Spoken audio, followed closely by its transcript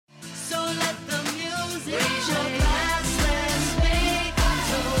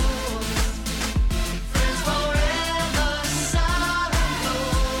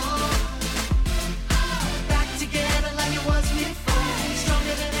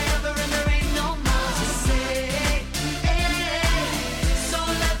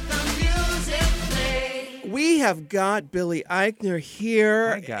have got Billy Eichner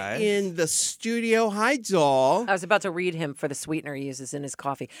here Hi, guys. in the studio. Hi, Doll. I was about to read him for the sweetener he uses in his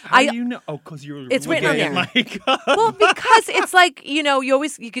coffee. How do you know? Oh, because you're It's written on looking there. at my cup. Well, because it's like,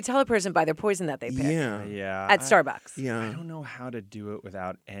 you could tell a person by their poison that they pick Yeah. at Starbucks. Yeah. I don't know how to do it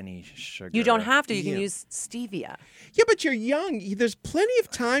without any sugar. You don't have to. You Yeah. can use stevia. Yeah, but you're young. There's plenty of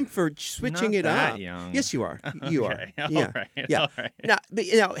time for switching Not it that up. young. Yes, you are. You Okay. are. All Yeah. right. Yeah. All right. Now,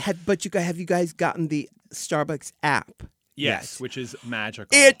 have you guys gotten the Starbucks app? Yes, which is magical.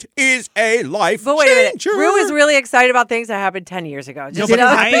 It is a life But wait a minute. changer. Rue is really excited about things that happened 10 years ago. No, Just but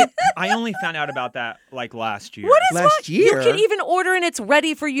know. I only found out about that like last year. What is Last what? year? You can even order and it's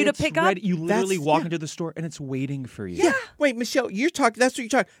ready for you to It's pick ready. up. You literally That's- walk yeah. into the store and it's waiting for you. Yeah. Wait, Michelle, that's what you're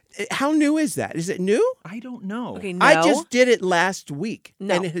talking. How new is that? Is it new? I don't know. Okay, no. I just did it last week,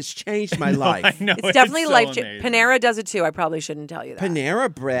 No. and it has changed my I life. know. It's definitely so life-changing. amazing. Panera does it too. I probably shouldn't tell you that.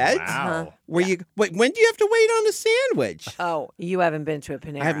 Panera bread? Wow. Where you wait? When do you have to wait on a sandwich? Oh, you haven't been to a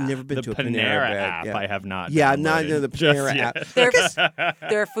Panera. I have never been The to a Panera, Panera bread. app, Yeah. I have not. Yeah, I'm not downloaded into the just Panera yet. app.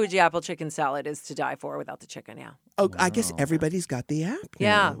 Their Fuji apple chicken salad is to die for without the chicken, yeah. Oh, I guess everybody's got the app.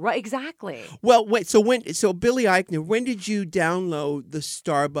 Yeah, now. right, exactly. Well, wait. So Billy Eichner, when did you download the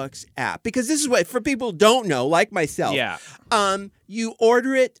Starbucks app? Because this is what for people who don't know, like myself. Yeah. You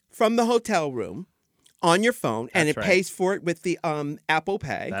order it from the hotel room on your phone, and That's it right. pays for it with the Apple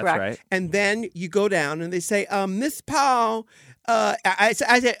Pay. That's Correct. right. And then you go down and they say, Miss Paul, I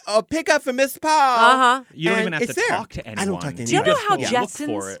say, pick up for Miss Paul. Uh-huh. You don't And even have it's to there. talk to anyone. I don't talk to Do you know anybody. how just go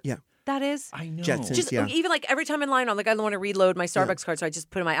look for Jetsons it. Yeah. that is? I know. Jetsons. Just Yeah. even like every time in line, I'm like, I don't want to reload my Starbucks card, so I just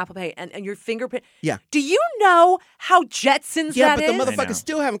put in my Apple Pay and your fingerprint. Yeah. Do you know how Jetsons Yeah, that but is? the I know. motherfuckers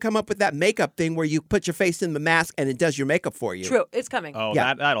still haven't come up with that makeup thing where you put your face in the mask and it does your makeup for you. True, it's coming. Oh,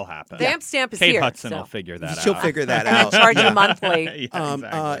 Yeah. that'll happen. The amp stamp is Kate here. Hudson so. will figure that out. She'll figure that And out. they charge you monthly. Yeah,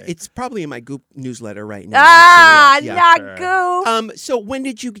 exactly. It's probably in my Goop newsletter right now. Ah, actually. Yeah. not Sure. goo. So when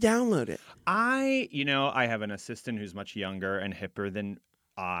did you download it? I have an assistant who's much younger and hipper than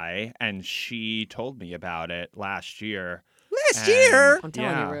I, and she told me about it last year. Last And- year? I'm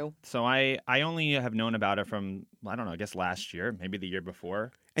telling you, Rue. So I only have known about it from, I don't know, I guess last year, maybe the year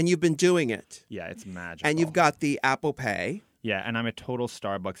before. And you've been doing it. Yeah, it's magical. And you've got the Apple Pay. Yeah, and I'm a total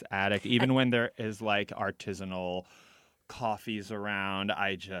Starbucks addict. Even when there is like artisanal coffees around,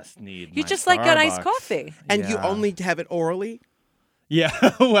 I just need You my just like good iced Starbucks. coffee. And you Yeah. only have it orally? Yeah,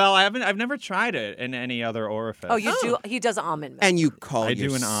 well, I've never tried it in any other orifice. Oh, you do? He does almond milk. And you call I do an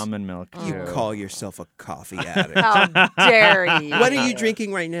yours- almond milk. You too. call yourself a coffee addict. How dare you? What are you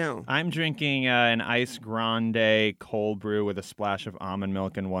drinking right now? I'm drinking an ice grande cold brew with a splash of almond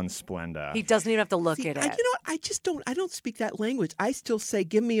milk and one Splenda. He doesn't even have to look See, at you it. know what? I don't speak that language. I still say,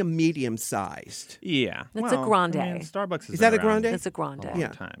 give me a medium sized. Yeah, That's a well, grande. I mean, Starbucks Is that a been around grande? It's a grande. a long Yeah.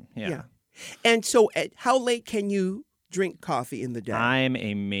 time. Yeah. And so, how late can you drink coffee in the day? I'm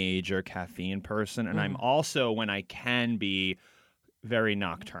a major caffeine person, and I'm also, when I can be, very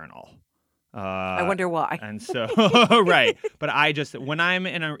nocturnal. I wonder why. And so, right. But I just, when I'm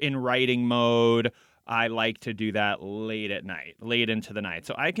in writing mode, I like to do that late at night, late into the night.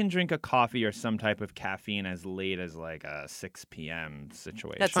 So I can drink a coffee or some type of caffeine as late as like a 6 p.m.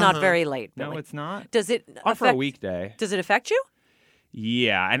 situation. That's not very late. No, Billy. it's not. Does it Not for a affect? weekday. Does it affect you?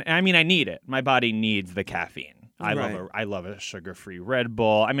 Yeah, and I mean, I need it. My body needs the caffeine. Right. I love a sugar-free Red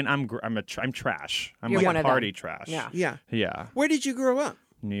Bull. I mean, I'm trash. I'm You're like one a of them. party trash. Yeah. Yeah. Yeah. Where did you grow up?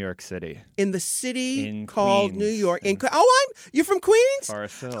 New York City. In the city In called Queens. New York. In- You're from Queens?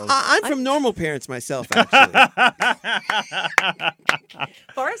 Forest Hills. I'm from normal parents myself, actually.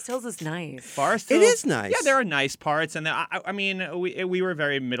 Forest Hills is nice. Forest It Hills. is nice. Yeah, there are nice parts, and I mean, we were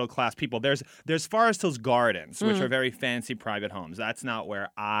very middle class people. There's Forest Hills Gardens, which are very fancy private homes. That's not where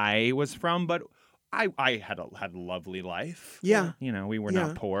I was from, but I had a lovely life. Yeah. You know, we were Yeah.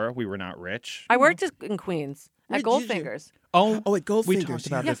 not poor, we were not rich. I worked in Queens Where at did you- Goldfinger's. Oh, at we Goldfinger's. talked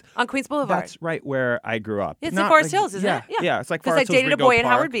about Yeah, this. on Queens Boulevard. That's right where I grew up. It's in Not Forest like- Hills, isn't it? Yeah, Yeah. it's like 'Cause I Forest Hills dated a Rideau boy in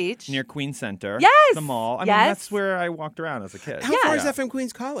Park, Howard Beach. near Queens Center. Yes! the mall. I mean, Yes. that's where I walked around as a kid. How far is Yeah. that from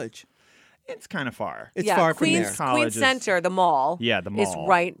Queens College? It's kind of far. It's yeah, far from Queens, there. College Queens is- Center, the mall. Yeah, the Is mall.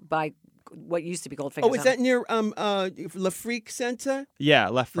 right by what used to be Goldfinger's. Oh, is that near La Freak Center? Yeah,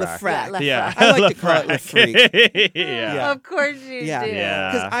 left La frac. Frac. Left Yeah, frac. I like to call it La Freak. yeah. Of course you Yeah. do.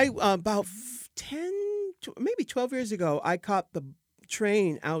 Yeah. Because I about 10, maybe 12 years ago, I caught the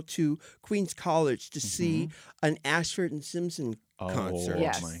train out to Queens College to see an Ashford and Simpson concert. Oh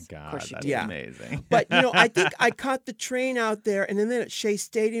Yes, my of God, course you that's did. Yeah. amazing. But, I think I caught the train out there, and then at Shea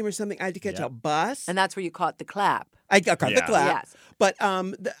Stadium or something, I had to catch Yeah. a bus. And that's where you caught the clap. I caught the Yeah. clap. Yes. But,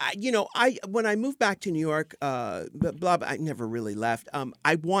 when I moved back to New York, blah, blah, I never really left.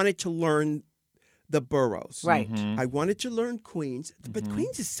 I wanted to learn the boroughs. Right. I wanted to learn Queens, but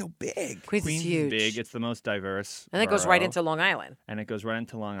Queens is so big. Queens is huge. Big. It's the most diverse. And it goes right borough. into Long Island. And it goes right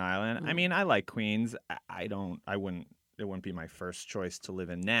into Long Island. I mean, I like Queens. It wouldn't be my first choice to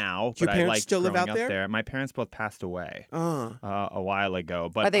live in now. Do your but parents I like still live growing out up there? My parents both passed away Uh, a while ago.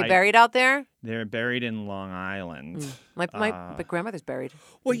 But Are they buried out there? They're buried in Long Island. My grandmother's buried.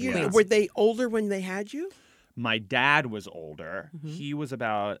 well, in Queens. were they older when they had you? My dad was older. He was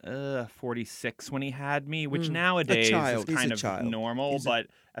about 46 when he had me, which nowadays child. is He's kind a of child. normal, He's but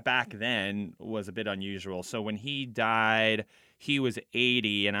back then was a bit unusual. So when he died, he was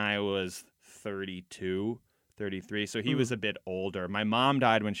 80 and I was 32, 33. So he was a bit older. My mom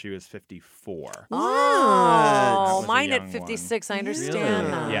died when she was 54. Oh, was a mine at young 56. one. I understand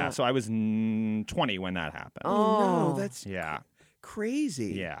Really? that. Yeah, so I was 20 when that happened. Oh. No, that's Yeah,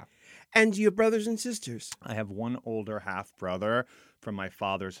 crazy. yeah. And you have brothers and sisters? I have one older half brother from my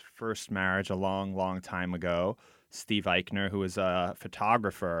father's first marriage a long, long time ago, Steve Eichner, who was a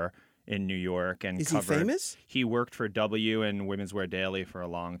photographer in New York and Is he covered. famous? He worked for W and Women's Wear Daily for a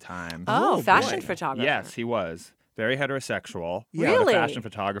long time. Oh, Oh, fashion boy. photographer. Yes, he was. Very heterosexual. Yeah. but Really? A fashion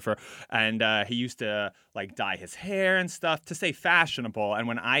photographer. And he used to like dye his hair and stuff to stay fashionable. And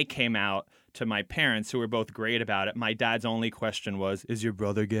when I came out to my parents, who were both great about it, my dad's only question was, "Is your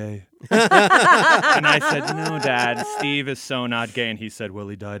brother gay?" And I said, "No, Dad, Steve is so not gay." And he said, "Well,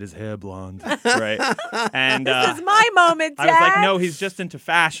 he dyed his hair blonde." Right? And This is my moment, Dad. I was like, "No, he's just into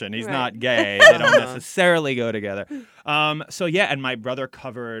fashion. He's Right. not gay. They don't necessarily go together." So yeah, and my brother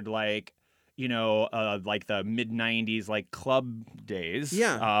covered like the mid 90s, like club days.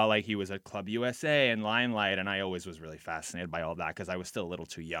 Yeah. Like he was at Club USA and Limelight. And I always was really fascinated by all that because I was still a little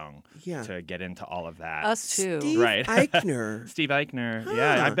too young Yeah. to get into all of that. Us too. Steve Right. Eichner. Steve Eichner.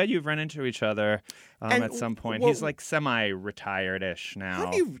 Yeah, I bet you've run into each other And at some point. well- He's like semi-retired-ish now.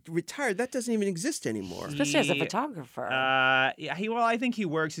 How do you retire? That doesn't even exist anymore. Especially as a He- photographer. Yeah, I think he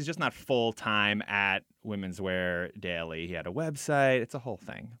works. He's just not full-time at Women's Wear Daily. He had a website. It's a whole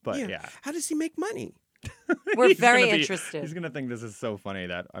thing. But yeah. How does he make money? We're He's very gonna be- interested. He's going to think this is so funny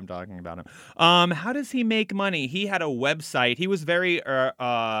that I'm talking about him. How does he make money? He had a website. He was very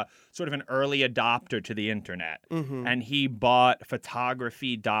sort of an early adopter to the internet. And he bought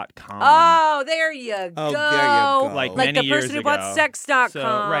photography.com. Oh, there you go. Oh, there you go. Like Like many the years person who ago. bought sex.com. So,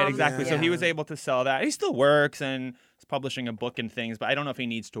 right, exactly. So Yeah. he was able to sell that. He still works and is publishing a book and things, but I don't know if he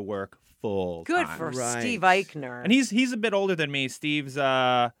needs to work full Good time. for Right. Steve Eichner. And he's a bit older than me. Steve's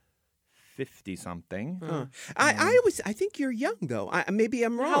 50-something. I think you're young though. Maybe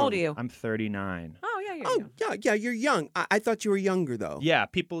I'm wrong. How old are you? I'm 39. Oh, yeah, you're Oh, young. yeah, you're young. I thought you were younger though. Yeah,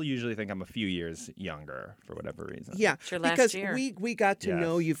 people usually think I'm a few years younger for whatever reason. Yeah, It's your last because year. we got to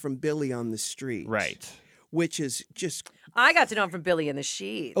know Yes. you from Billy on the Street, Right. Which is just I got to know him from Billy in the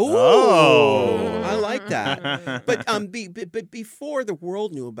Sheets. Oh. I like that. But before the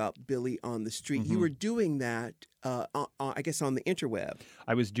world knew about Billy on the Street, you were doing that. I guess on the interweb.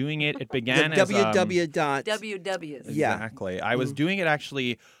 I was doing it. It began The as www. dot. WWs. Yeah. Exactly. I was doing it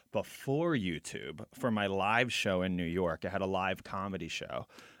actually before YouTube for my live show in New York. I had a live comedy show,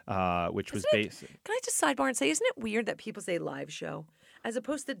 which was basic. Can I just sidebar and say, isn't it weird that people say live show as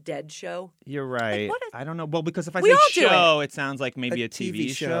opposed to dead show? You're right. what is- I don't know. Well, because if I We say all do show, it sounds like maybe a TV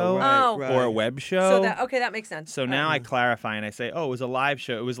show right, Oh. right. or a web show. So that makes sense. So now I clarify and I say, oh, it was a live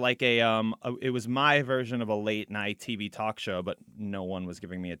show. It was like it was my version of a late night TV talk show, but no one was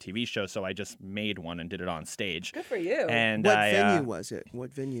giving me a TV show, so I just made one and did it on stage. Good for you. And What I, venue was it?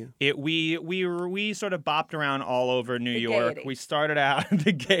 What venue? We sort of bopped around all over New York. Gaiety. We started out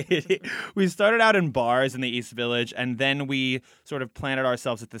the Gaiety. We started out in bars in the East Village, and then we sort of planted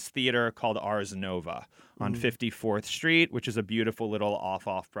ourselves at this theater called Ars Nova on 54th Street, which is a beautiful little off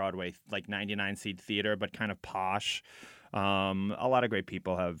Broadway, like 99-seat theater, but kind of posh. A lot of great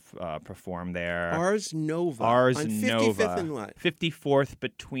people have performed there. Ars Nova. Ars on 55th Nova. and what? 54th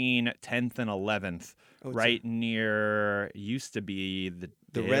between 10th and 11th. Oh, it's right near used to be the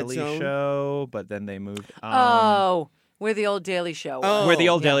The Red Daily Zone? Show, but then they moved. Where the old Daily Show was. Oh, where the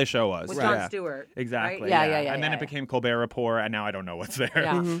old yeah. Daily Show was. With Right. Jon Stewart. Exactly. Right? Yeah. And then yeah. it became Colbert Report, and now I don't know what's there.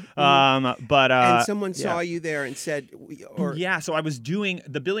 Yeah. But and someone yeah. saw you there and said, or Yeah, so I was doing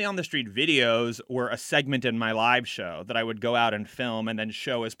the Billy on the Street videos were a segment in my live show that I would go out and film and then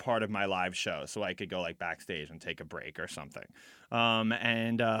show as part of my live show, so I could go like backstage and take a break or something.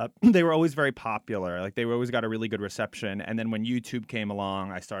 And they were always very popular. Like they always got a really good reception. And then when YouTube came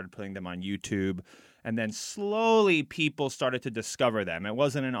along, I started putting them on YouTube. And then slowly people started to discover them. It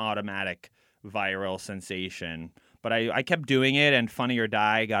wasn't an automatic viral sensation. But I kept doing it, and Funny or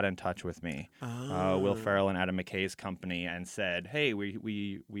Die got in touch with me, Oh. Will Ferrell and Adam McKay's company, and said, "Hey,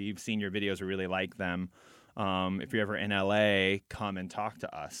 we've seen your videos. We really like them. If you're ever in LA, come and talk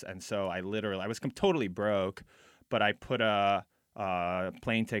to us." And so I was totally broke, but I put a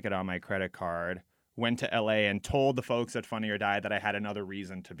plane ticket on my credit card, went to LA, and told the folks at Funny or Die that I had another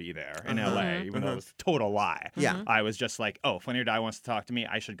reason to be there in LA, even though it was a total lie. Yeah. I was just like, oh, Funny or Die wants to talk to me.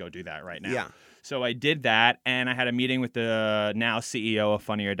 I should go do that right now. Yeah. So I did that, and I had a meeting with the now CEO of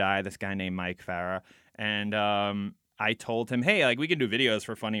Funny or Die, this guy named Mike Farah, and I told him, hey, like we can do videos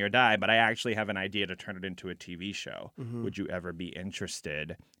for Funny or Die, but I actually have an idea to turn it into a TV show. Would you ever be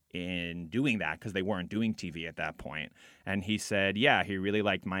interested in doing that? Because they weren't doing TV at that point. And he said, yeah, he really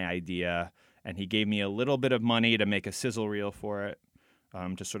liked my idea. And he gave me a little bit of money to make a sizzle reel for it,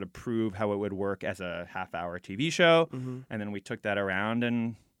 to sort of prove how it would work as a half-hour TV show. And then we took that around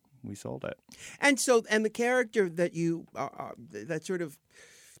and we sold it. And the character that you that sort of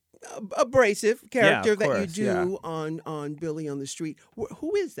abrasive character of that course, you do on Billy on the Street,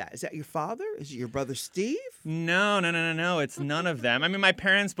 who is that? Is that your father? Is it your brother Steve? No. It's none of them. I mean, my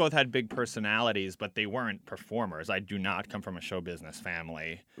parents both had big personalities, but they weren't performers. I do not come from a show business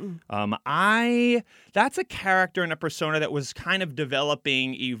family. That's a character and a persona that was kind of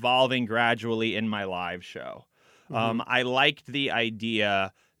evolving gradually in my live show. I liked the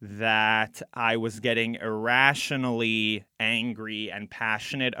idea that I was getting irrationally angry and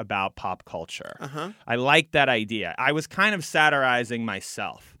passionate about pop culture. I liked that idea. I was kind of satirizing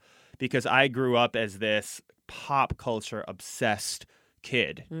myself because I grew up as this pop culture obsessed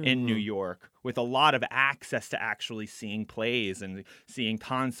kid in New York with a lot of access to actually seeing plays and seeing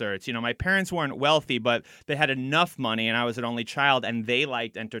concerts. You know, my parents weren't wealthy, but they had enough money, and I was an only child, and they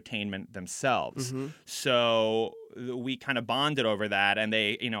liked entertainment themselves. So we kind of bonded over that, and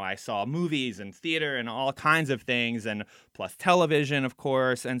I saw movies and theater and all kinds of things, and plus television, of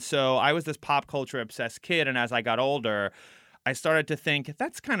course. And so I was this pop culture obsessed kid, and as I got older, I started to think,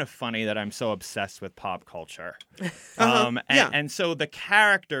 that's kind of funny that I'm so obsessed with pop culture. And so the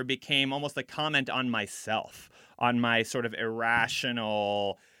character became almost a comment on myself, on my sort of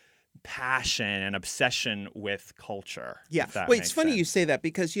irrational passion and obsession with culture. Yeah. Well, it's funny you say that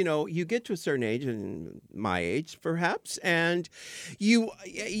because, you get to a certain age, and my age perhaps, and you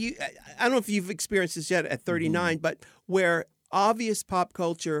I don't know if you've experienced this yet at 39, but where obvious pop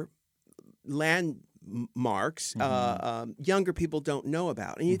culture landmarks younger people don't know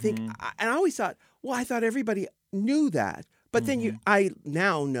about. And you think, and I always thought, well, I thought everybody knew that. But then I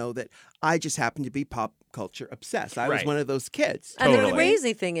now know that I just happen to be pop culture obsessed. I was one of those kids. And the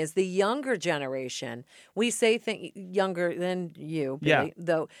crazy thing is the younger generation, we say younger than you, Billy,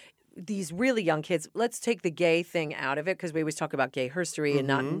 though. These really young kids, let's take the gay thing out of it because we always talk about gay history and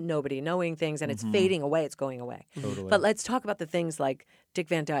not nobody knowing things, and it's fading away. It's going away. But let's talk about the things like Dick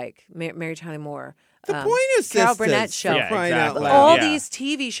Van Dyke, Mary Tyler Moore, the Pointer Sisters, Carol Burnett show, crying out loud. All these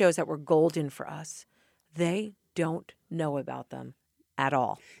TV shows that were golden for us. They don't know about them at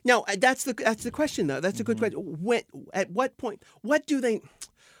all. No, that's the question though. That's a good question. At what point? What do they?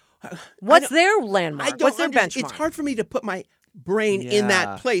 What's their landmark? What's their benchmark? It's hard for me to put my brain in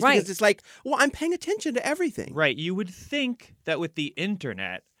that place because it's like, well, I'm paying attention to everything. Right. You would think that with the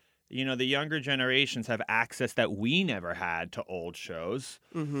internet, the younger generations have access that we never had to old shows,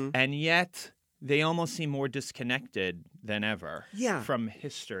 and yet they almost seem more disconnected than ever from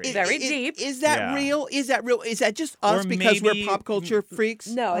history. Very deep. Is that real? Is that real? Is that just us because we're pop culture freaks?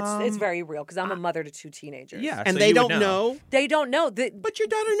 No, it's very real because I'm a mother to 2 teenagers. Yeah, and so they don't know. They don't know. But your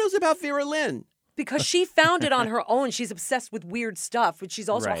daughter knows about Vera Lynn. Because she found it on her own. She's obsessed with weird stuff, but she's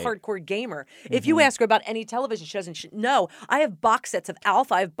also a hardcore gamer. If you ask her about any television, she doesn't know. I have box sets of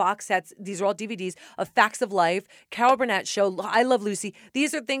Alpha. I have box sets. These are all DVDs of Facts of Life, Carol Burnett Show, I Love Lucy.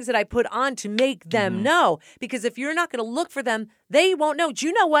 These are things that I put on to make them know. Because if you're not going to look for them, they won't know. Do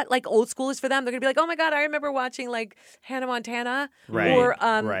you know what old school is for them? They're going to be like, oh my God, I remember watching Hannah Montana. Right.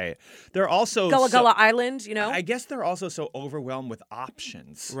 Or They're also Gullah Gullah Island, I guess they're also so overwhelmed with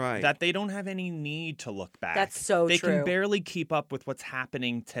options that they don't have any need to look back. That's so they true. They can barely keep up with what's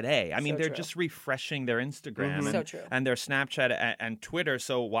happening today. I mean, they're just refreshing their Instagram and their Snapchat and Twitter.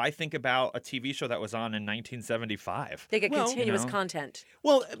 So why think about a TV show that was on in 1975? They get continuous content.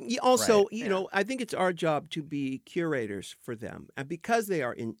 Well, also, I think it's our job to be curators for them. And because they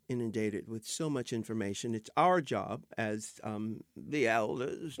are inundated with so much information, it's our job as the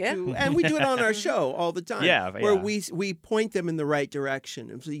elders to, and we do it on our show all the time, where we point them in the right direction.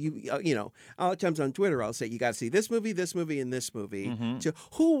 And so a lot of times on Twitter, I'll say, you got to see this movie, and this movie. So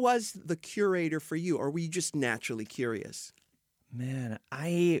who was the curator for you, or were you just naturally curious? Man,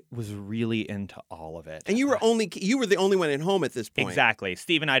 I was really into all of it. And you were the only one at home at this point. Exactly.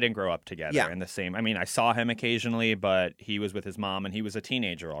 Steve and I didn't grow up together in the same. I mean, I saw him occasionally, but he was with his mom, and he was a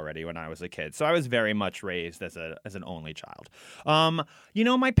teenager already when I was a kid. So I was very much raised as an only child.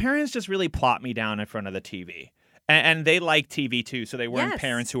 My parents just really plopped me down in front of the TV. And they like TV too, so they weren't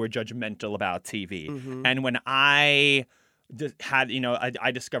parents who were judgmental about TV. Mm-hmm. And when I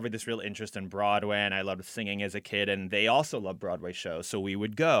I discovered this real interest in Broadway, and I loved singing as a kid, and they also loved Broadway shows, so we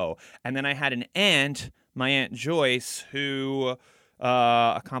would go. And then I had an aunt, my Aunt Joyce, who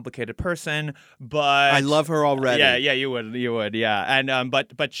a complicated person, but I love her already. Yeah, you would, yeah. And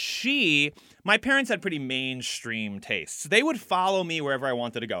but my parents had pretty mainstream tastes. They would follow me wherever I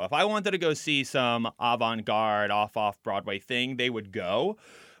wanted to go. If I wanted to go see some avant-garde off Broadway thing, they would go.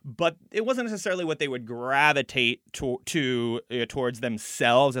 But it wasn't necessarily what they would gravitate towards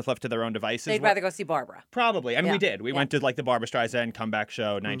themselves if left to their own devices. They'd rather go see Barbara. Probably. I mean, we did. We went to like the Barbra Streisand comeback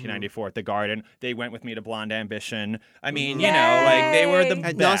show, 1994 at the Garden. They went with me to Blonde Ambition. I mean, they were the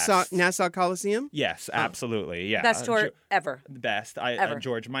at best. Nassau Coliseum? Yes, absolutely. Yeah. Best tour ever. Best. Ever.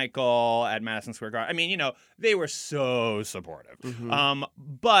 George Michael at Madison Square Garden. I mean, they were so supportive. Mm-hmm.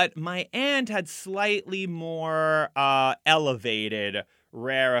 But my aunt had slightly more elevated,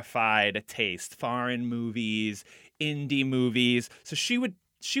 rarefied taste, foreign movies, indie movies. So she would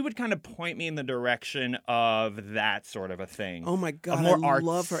kind of point me in the direction of that sort of a thing. Oh my God, more I artsy.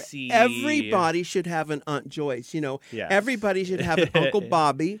 love her. Everybody should have an Aunt Joyce. Yes. Everybody should have an Uncle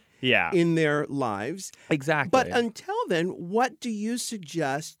Bobby in their lives. Exactly. But until then, what do you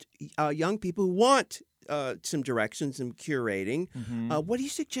suggest young people who want some direction, some curating? Mm-hmm. What do you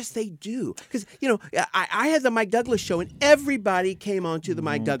suggest they do? Because, I had the Mike Douglas show, and everybody came on to the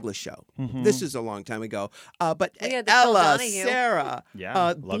Mike Douglas show. Mm-hmm. This is a long time ago. But Ella, Sarah,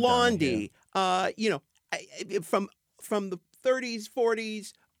 Blondie, from the 30s,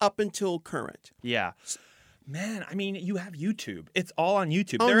 40s up until current. Yeah. Man, I mean, you have YouTube. It's all on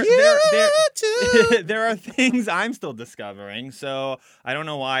YouTube. There are things I'm still discovering. So I don't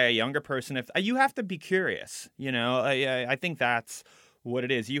know why a younger person, if you have to be curious, I think that's what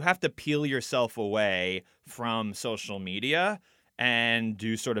it is. You have to peel yourself away from social media and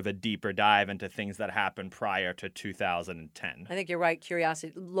do sort of a deeper dive into things that happened prior to 2010. I think you're right.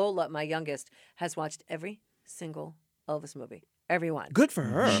 Curiosity. Lola, my youngest, has watched every single Elvis movie. Everyone. Good for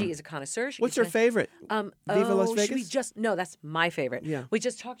her. She is a connoisseur. What's her favorite? Viva Las Vegas? No, that's my favorite. Yeah. We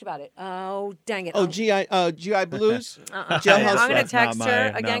just talked about it. Oh, dang it. Oh, GI Blues? I'm going to text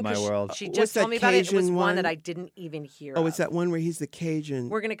her again because she just told me about it. It was one that I didn't even hear of. It's that one where he's the Cajun.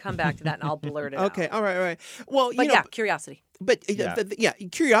 We're going to come back to that and I'll blurt it out. Okay, all right. Well, curiosity. But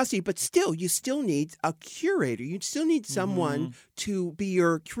curiosity, but still, you still need a curator. You still need someone to be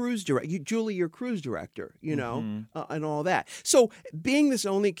your cruise director. Julie, your cruise director, and all that. So being this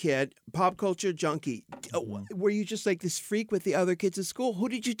only kid, pop culture junkie, were you just like this freak with the other kids at school? Who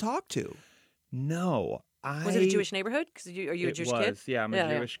did you talk to? No. Was it a Jewish neighborhood? Are you a Jewish kid? Yeah, I'm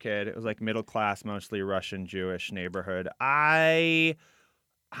a Jewish kid. It was like middle class, mostly Russian Jewish neighborhood. I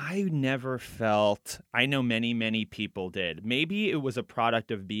never felt, I know many, many people did. Maybe it was a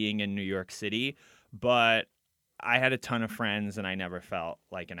product of being in New York City, but I had a ton of friends and I never felt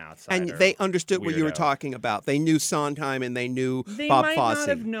like an outsider. And they understood what you were talking about. They knew Sondheim and they knew Bob Fosse. They might not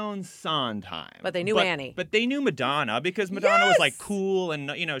have known Sondheim. But they knew Annie. But they knew Madonna because Madonna was like cool and,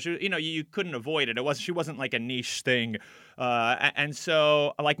 you couldn't avoid it. She wasn't like a niche thing. And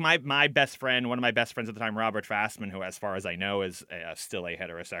so, like my best friend, one of my best friends at the time, Robert Fassman, who, as far as I know, is still a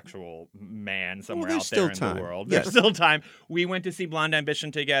heterosexual man somewhere out there in the world. There's still time. We went to see Blonde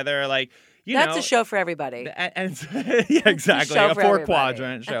Ambition together. That's a show for everybody. And yeah, exactly. A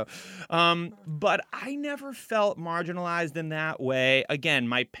 4-quadrant show. But I never felt marginalized in that way. Again,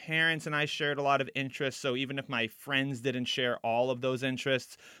 my parents and I shared a lot of interests. So even if my friends didn't share all of those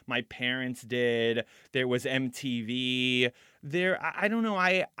interests, my parents did. There was MTV. I don't know.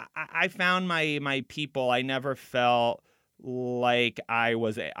 I found my people. I never felt like I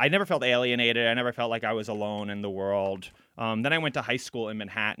never felt alienated. I never felt like I was alone in the world. Then I went to high school in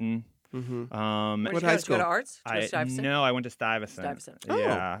Manhattan. Mm-hmm. What high school? Go to arts? No, I went to Stuyvesant. Oh.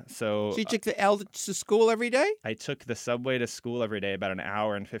 Yeah. So you took the L to school every day? I took the subway to school every day, about an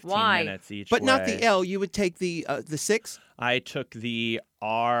hour and 15 minutes each way. But not the L. You would take the 6? I took the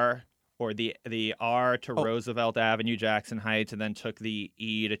R, or the R to Roosevelt Avenue, Jackson Heights, and then took the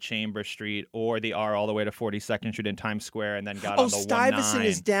E to Chambers Street, or the R all the way to 42nd Street in Times Square, and then got on the 1-9 Stuyvesant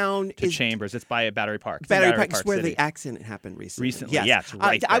is down to Chambers. It's by Battery Park. Battery Park is where the accident happened recently. Yes,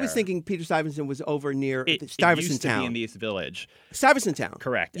 right there. I was thinking Peter Stuyvesant was over near Stuyvesant Town. It used to be in the East Village. Stuyvesant Town.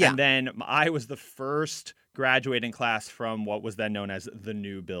 Correct. Yeah. And then I was the first graduating class from what was then known as the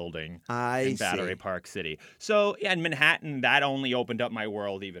New Building in Battery Park City. So, in Manhattan, that only opened up my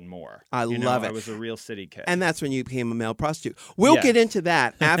world even more. I love it. I was a real city kid. And that's when you became a male prostitute. We'll get into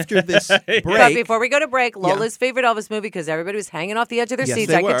that after this break. But before we go to break, Lola's favorite Elvis movie, because everybody was hanging off the edge of their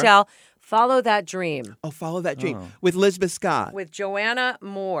seats, I could tell. Follow That Dream. Oh, Follow That Dream with Elizabeth Scott. With Joanna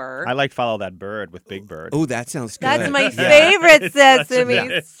Moore. I like Follow That Bird with Big Bird. Oh, that sounds good. That's my favorite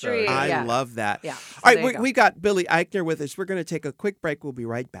Sesame Street. I love that. Yeah. All right, we got Billy Eichner with us. We're going to take a quick break. We'll be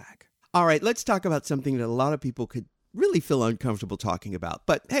right back. All right, let's talk about something that a lot of people could really feel uncomfortable talking about.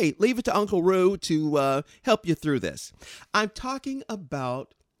 But hey, leave it to Uncle Roo to help you through this. I'm talking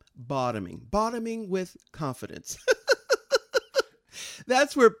about bottoming with confidence.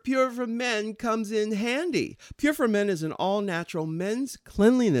 That's where Pure for Men comes in handy. Pure for Men is an all-natural men's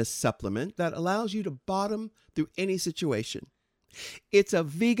cleanliness supplement that allows you to bottom through any situation. It's a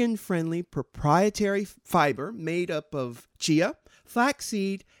vegan-friendly proprietary fiber made up of chia,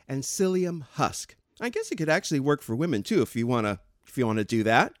 flaxseed, and psyllium husk. I guess it could actually work for women too if you want to do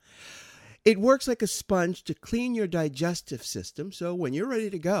that. It works like a sponge to clean your digestive system, so when you're ready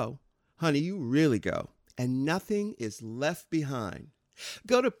to go, honey, you really go, and nothing is left behind.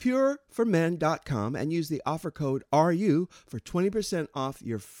 Go to pureformen.com and use the offer code RU for 20% off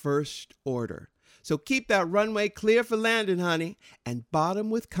your first order. So keep that runway clear for landing, honey, and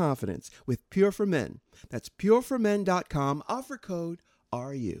bottom with confidence with Pure for Men. That's pureformen.com, offer code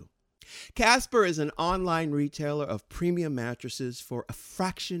RU. Casper is an online retailer of premium mattresses for a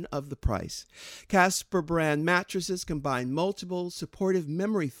fraction of the price. Casper brand mattresses combine multiple supportive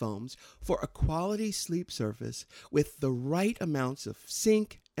memory foams for a quality sleep surface with the right amounts of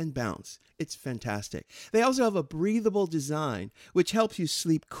sink and bounce. It's fantastic. They also have a breathable design, which helps you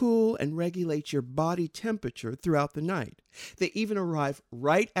sleep cool and regulates your body temperature throughout the night. They even arrive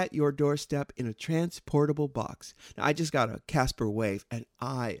right at your doorstep in a transportable box. Now, I just got a Casper Wave, and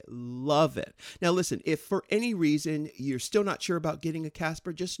I love it. Now, listen, if for any reason you're still not sure about getting a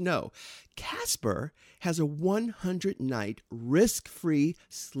Casper, just know Casper has a 100-night risk-free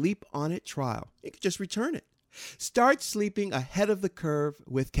sleep-on-it trial. You can just return it. Start sleeping ahead of the curve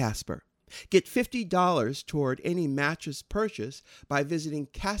with Casper. Get $50 toward any mattress purchase by visiting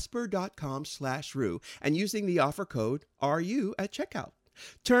casper.com/Roo and using the offer code RU at checkout.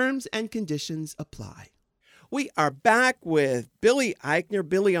 Terms and conditions apply. We are back with Billy Eichner,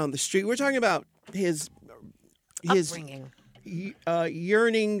 Billy on the Street. We're talking about his upbringing.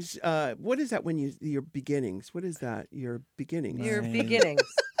 Yearnings. What is that when your beginnings? What is that? Your beginnings. Your beginnings.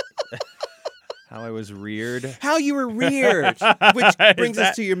 How I was reared. How you were reared, which brings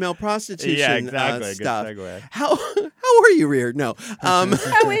us to your male prostitution exactly. stuff. Good segue. How were you reared? No. How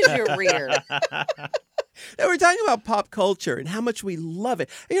is your rear? We're talking about pop culture and how much we love it.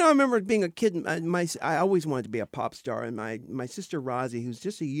 I remember being a kid, I always wanted to be a pop star, and my sister Rosie, who's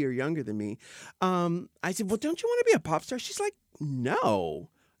just a year younger than me, I said, well, don't you want to be a pop star? She's like, no.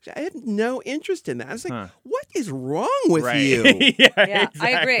 I have no interest in that. I was like, what is wrong with you? Yeah, exactly. I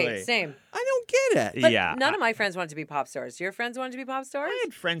agree. Same. I don't get it. But none of my friends wanted to be pop stars. Your friends wanted to be pop stars? I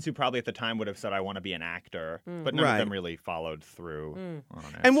had friends who probably at the time would have said, I want to be an actor, but none of them really followed through on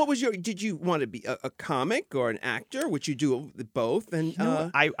it. And what was did you want to be a comic or an actor? Would you do both? And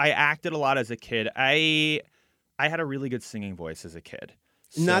I acted a lot as a kid. I had a really good singing voice as a kid.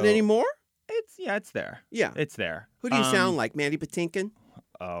 Not anymore? It's there. Yeah. It's there. Who do you sound like? Mandy Patinkin?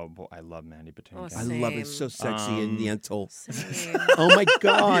 Oh, boy, I love Mandy Patinkin. I love it. So sexy and gentle. Same. Oh, my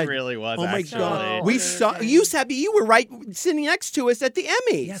God. He really was, Oh, my actually. God. We saw you, Sabby. You were right sitting next to us at the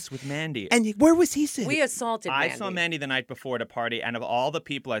Emmys. Yes, with Mandy. And where was he sitting? We assaulted Mandy. I saw Mandy the night before at a party, and of all the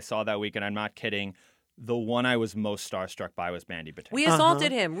people I saw that weekend, I'm not kidding, the one I was most starstruck by was Mandy Patinkin. We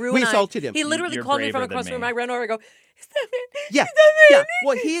assaulted him. Rue We and I. assaulted him. He literally You're called me from braver across the than room. me. I ran over and go, is that Mandy? Yeah. Is that Yeah. Mandy?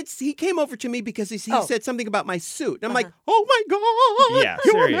 Well, he came over to me because he said something about my suit. And I'm like, Uh-huh. oh, my God. Yeah,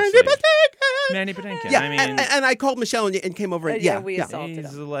 You're Mandy seriously. Patinkin. Mandy Patinkin. Yeah, I mean, and I called Michelle and came over. And, we assaulted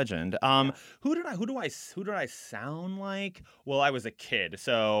he's him. a legend. Who did I sound like? Well, I was a kid,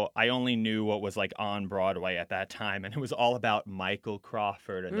 so I only knew what was like on Broadway at that time, and it was all about Michael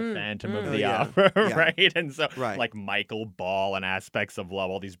Crawford and the Phantom of the Opera, right? And so like Michael Ball and Aspects of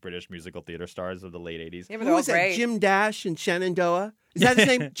Love, all these British musical theater stars of the late 80s. Yeah, Who was that? Jim Dash and Shenandoah? Is that his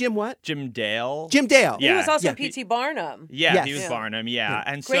name? Jim what? Jim Dale. Jim Dale. He was also Yeah. P.T. Barnum. Yeah, Yes. he was Yeah. Barnum. Yeah,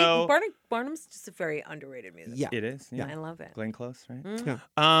 and Great. so Barnum's just a very underrated music. Yeah. it is. Yeah, I love it. Glenn Close, right?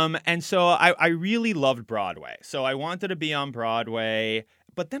 Yeah. And so I really loved Broadway. So I wanted to be on Broadway,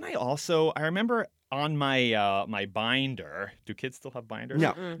 but then I remember on my my binder. Do kids still have binders?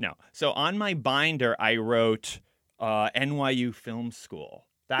 No. No. So on my binder, I wrote NYU Film School.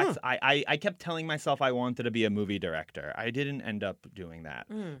 I kept telling myself I wanted to be a movie director. I didn't end up doing that.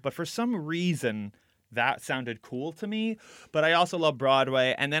 But for some reason, that sounded cool to me. But I also love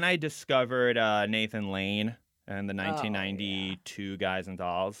Broadway. And then I discovered Nathan Lane and the 1992 Guys and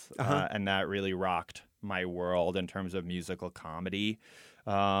Dolls. And that really rocked my world in terms of musical comedy.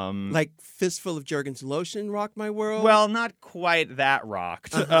 Like Fistful of Jergens Lotion rocked my world? Well, not quite that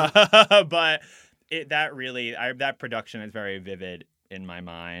rocked. But that production is very vivid in my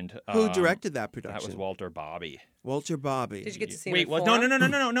mind. Who directed that production? That was Walter Bobby. Walter Bobby. Did you get to see Wait,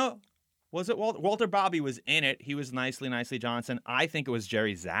 him? No. Was it Walter Bobby was in it? He was Nicely Johnson. I think it was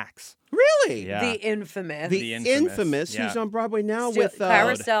Jerry Zaks. Really? Yeah. The infamous. The infamous. Yeah. Who's on Broadway now with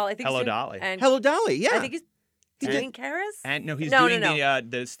Carousel. I think Hello he's Dolly. Hello Dolly. Yeah. I think he's doing Karis? And no, he's No. doing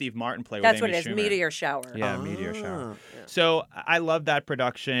the Steve Martin play That's with Amy what it is. Schumer. Meteor Shower. Yeah, Meteor Shower. Yeah. So I loved that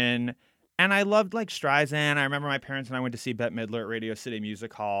production. And I loved like Streisand. I remember my parents and I went to see Bette Midler at Radio City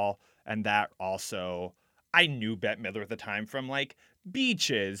Music Hall. And that also, I knew Bette Midler at the time from like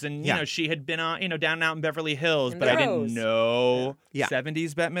Beaches. And, you know, she had been on, down and out in Beverly Hills. But I didn't know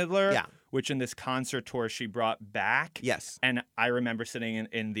 70s Bette Midler. Yeah. Which in this concert tour she brought back. Yes. And I remember sitting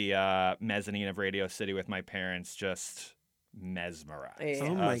in the mezzanine of Radio City with my parents just mesmerized. Yeah.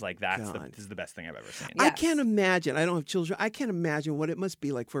 Oh I was my like, God. this is the best thing I've ever seen. Yeah. I can't imagine. I don't have children. I can't imagine what it must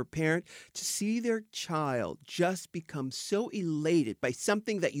be like for a parent to see their child just become so elated by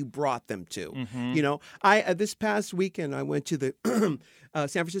something that you brought them to. Mm-hmm. You know, I this past weekend I went to the San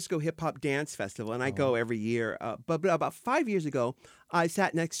Francisco Hip Hop Dance Festival, and I go every year. But about 5 years ago, I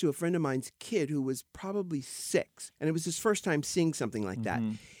sat next to a friend of mine's kid who was probably 6, and it was his first time seeing something like that.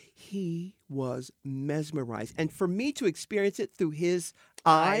 He was mesmerized. And for me to experience it through his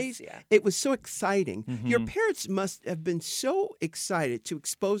eyes, it was so exciting. Your parents must have been so excited to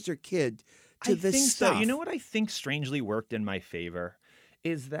expose their kid to this stuff. So. You know what I think strangely worked in my favor?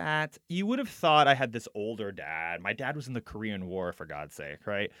 Is that you would have thought I had this older dad. My dad was in the Korean War, for God's sake,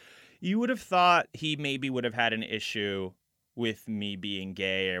 right? You would have thought he maybe would have had an issue with me being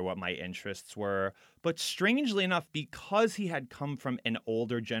gay or what my interests were. But strangely enough, because he had come from an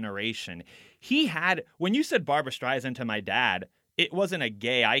older generation, when you said Barbra Streisand to my dad, it wasn't a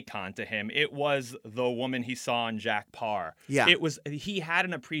gay icon to him. It was the woman he saw on Jack Parr. Yeah. He had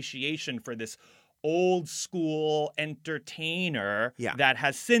an appreciation for this old school entertainer that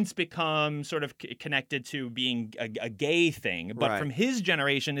has since become sort of connected to being a gay thing. But from his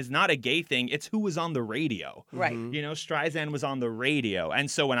generation is not a gay thing. It's who was on the radio. Right. You know, Streisand was on the radio. And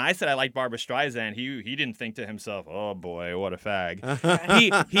so when I said I liked Barbra Streisand, he didn't think to himself, oh boy, what a fag.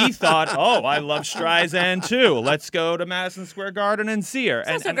 he thought, oh, I love Streisand too. Let's go to Madison Square Garden and see her.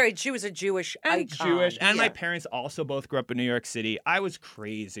 She was a Jewish and icon. Jewish. And my parents also both grew up in New York City. I was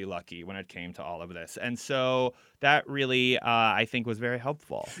crazy lucky when it came to all of this. And so that really, I think, was very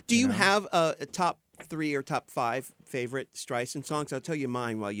helpful. Do you have a top 3 or top 5 favorite Streisand songs? I'll tell you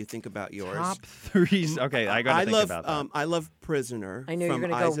mine while you think about yours. Top 3. Okay, I got to think about that. I love Prisoner. I knew you were from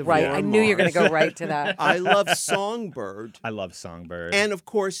going to Eyes go of right. War I knew you were going to Mars. go right to that. I love Songbird. I love Songbird. And of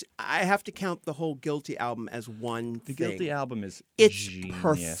course, I have to count the whole Guilty album as one thing. The Guilty album is It's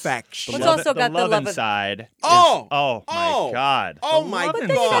perfection. It's also got the Love love Inside. Oh! My God. Oh, The my Love But then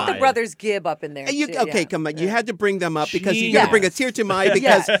you God. got the Brothers Gibb up in there. And too, okay, yeah. come on. You had to bring them up because you're Jeez. going to bring a tear to my eye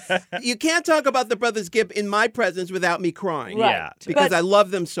because Yes. you can't talk about the Brothers Gibb in my presence without me crying. Right. Yeah. Because But I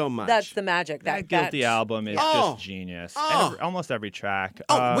love them so much. that's the magic. That Guilty album is Oh. just genius. Oh. Almost every track.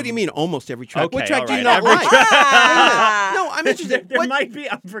 Oh, what do you mean almost every track? Okay, What track all do you right, not every like? track. Ah! No, I'm interested. There What- might be.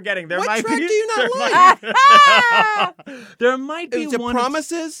 I'm forgetting. There what might track be. do you not there like? might- there might be Is it one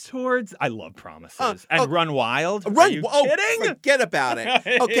Promises? towards. I love Promises Oh, and Run Wild. Are Run! you Oh, kidding? forget about it.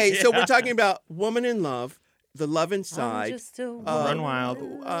 Okay, so we're Yeah. talking about Woman in Love, The Love Inside, Just a Run Wild.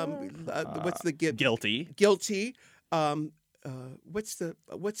 what's the Guilty. Guilty. What's the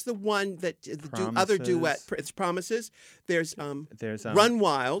one that the other duet? Promises. It's Promises. There's There's Run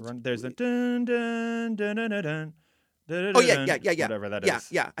Wild. There's a dun dun dun dun dun dun. Oh yeah. Whatever that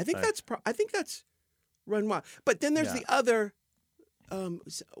is. Yeah. I think that's Run Wild. But then there's the other.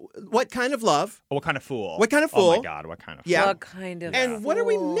 What Kind of Love? Oh, What Kind of Fool? What Kind of Oh Fool? my God! What kind of? Yeah. What kind of? And what are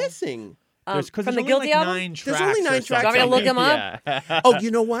we fool? missing? There's, From there's the only Guilty like album? 9 tracks. There's only 9 or tracks. Do you want me to look something. 'em up? Yeah. Oh,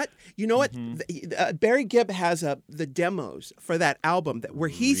 you know what? You know what? Mm-hmm. Barry Gibb has the demos for that album where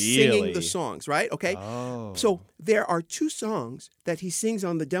he's singing Really? the songs, right? Okay. Oh. So there are 2 songs that he sings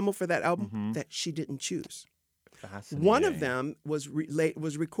on the demo for that album Mm-hmm. that she didn't choose. Fascinating. One of them was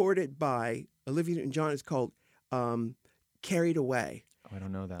recorded by Olivia Newton-John. It's called "Carried Away." Oh, I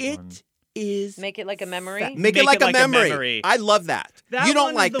don't know that It one. is Make it like a memory. Make it like a memory. I love that. You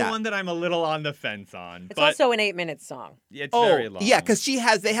don't like that. That's the one that I'm a little on the fence on. It's also an 8-minute song. It's very long. Yeah, because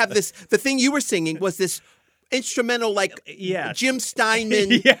they have this. The thing you were singing was this instrumental, like Jim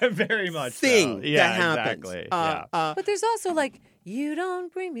Steinman. Yeah, very much thing so. Yeah, that happens. Exactly. But there's also like. You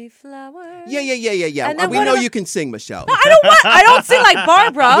don't bring me flowers. Yeah. We know you can sing, Michelle. I don't sing like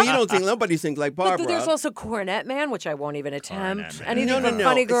Barbara. Well, you don't sing. Nobody sings like Barbara. But there's also Cornet Man, which I won't even attempt. Anything No.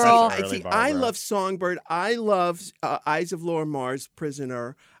 Funny Girl. See, I love Songbird. I love Eyes of Laura Mars,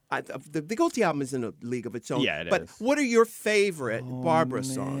 Prisoner. The Goatee album is in a league of its own. Yeah, it but is. what are your favorite Barbara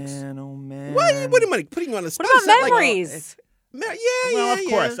songs? Oh, man. What am I putting you on the spot? What about Memories? Well, of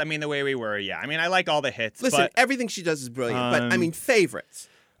course. I mean, The Way We Were, I mean, I like all the hits. Listen, but, everything she does is brilliant. But, I mean, favorites.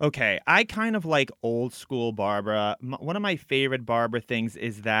 Okay, I kind of like old school Barbara. One of my favorite Barbara things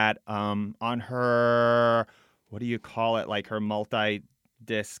is that on her, what do you call it, like her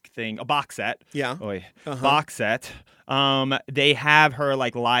multi-disc thing, a box set. Yeah. Box set. They have her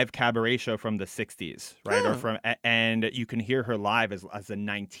like live cabaret show from the 60s, right? And you can hear her live as a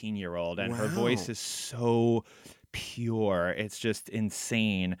 19-year-old, and her voice is so pure. It's just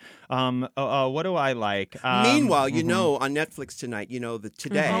insane. What do I like? Meanwhile, on Netflix tonight, the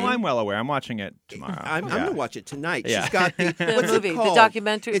Today. Oh, I'm well aware. I'm watching it tomorrow. I'm going to watch it tonight. Yeah. She's got the movie, the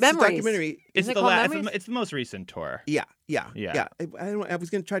documentary. It's Memories. the documentary. It's Memories? it's the most recent tour. Yeah. I was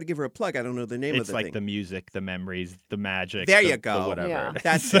going to try to give her a plug. I don't know the name of the thing. It's like the music, the memories, the magic. There you go. The whatever. Yeah.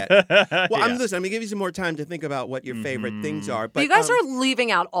 That's it. Well, I'm going to give you some more time to think about what your favorite things are. But you guys are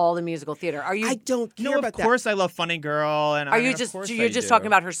leaving out all the musical theater. Are you? I don't care about that. Of course, I love Funny Girl. And are you just talking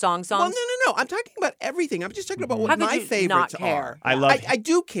about her songs? Well, no. I'm talking about everything. I'm just talking about what my favorites are. I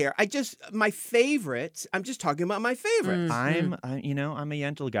do care. My favorites. I'm just talking about my favorites. I'm a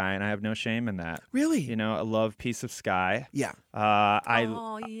Yentl guy, and I have no shame in that. Really? I love Piece of Sky. Yeah. I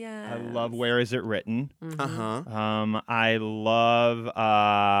love Where Is It Written? I love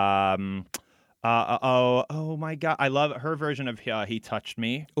oh my God, I love her version of He Touched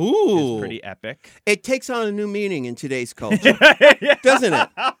Me. Ooh, it's pretty epic. It takes on a new meaning in today's culture, doesn't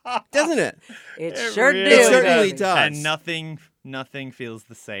it? It sure really do. It certainly does. And nothing feels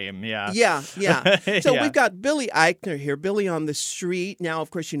the same. Yeah. So we've got Billy Eichner here. Billy on the Street. Now, of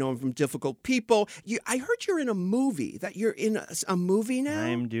course, you know him from Difficult People. I heard you're in a movie. That you're in a movie now.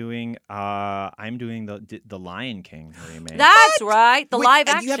 I'm doing the Lion King remake. That's right. The live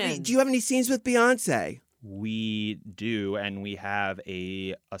action. Do you have any scenes with Beyonce? We do, and we have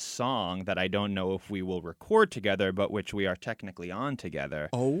a song that I don't know if we will record together, but which we are technically on together.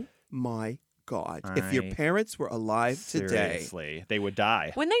 Oh my God. If your parents were alive today. Seriously, they would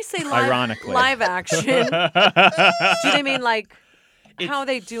die. When they say live action, do they mean like how are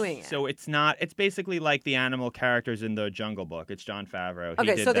they doing it? So it's basically like the animal characters in the Jungle Book. It's Jon Favreau.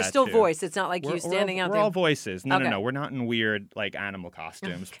 Okay, so they're still voiced. It's not like you standing out there. We're all voices. No. We're not in weird like animal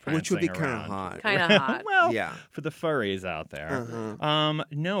costumes. Which would be kind of hot. Kind of hot. Well, yeah. For the furries out there.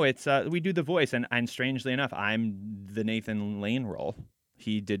 No, it's we do the voice, and strangely enough, I'm the Nathan Lane role.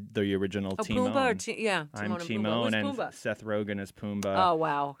 He did the original Timon. Pumbaa I'm Timon, and Pumbaa? Seth Rogen is Pumbaa. Oh,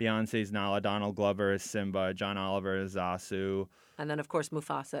 wow. Beyonce's Nala, Donald Glover is Simba, John Oliver is Zazu. And then, of course,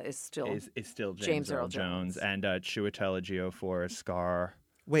 Mufasa is still James Earl Jones. And Chiwetel Ejiofor is Scar.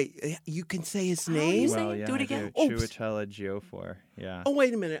 Wait, you can say his How do name? you say it? Do it again. Chiwetel Ejiofor. Yeah. Oh,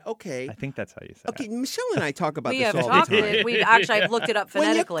 wait a minute. Okay. I think that's how you say it. Okay, Michelle and I talk about we this have all talked the time. it. I've looked it up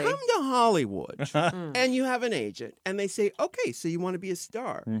phonetically. When you come to Hollywood and you have an agent and they say, okay, so you want to be a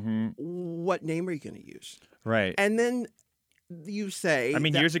star, what name are you going to use? Right. And then you say... I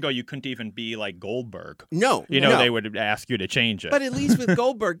mean, years ago, you couldn't even be like Goldberg. No. They would ask you to change it. But at least with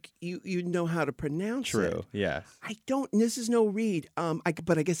Goldberg, you know how to pronounce it. True, yes. I don't... This is no Reed,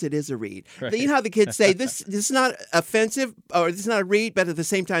 but I guess it is a Reed. Right. You know how the kids say, this is not offensive, or this is not a Reed, but at the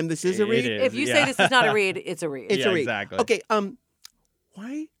same time, this is a Reed? If you say this is not a Reed, it's a Reed. It's a Reed. Exactly. Okay,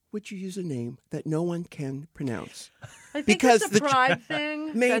 why would you use a name that no one can pronounce? I think it's a pride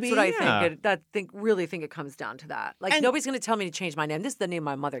thing. Maybe, that's what I think. Really think it comes down to that. Like nobody's going to tell me to change my name. This is the name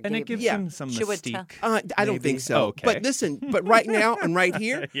my mother gave me. And it gives them some mystique. I don't think so. Okay. But listen, right now and right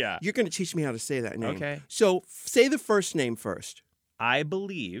here, yeah. You're going to teach me how to say that name. Okay. So say the first name first. I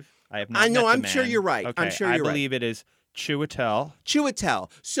believe I have not. I know. Met the I'm man. sure you're right. Okay. I'm sure you're right. I believe it is Chiwetel.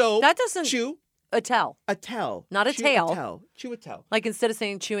 So that doesn't a tell. Not a tail. Chiwetel. Like instead of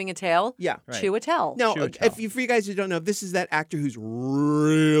saying chewing a tail, yeah, right. Chew a tell. Now, for you guys who don't know, this is that actor who's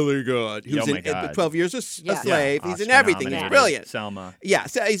really good. Who's in 12 Years a Slave. Yeah. He's in everything. He's brilliant. Selma. Yeah,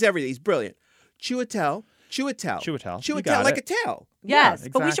 he's everything. He's brilliant. Chiwetel like a tail. Yes, yeah, exactly.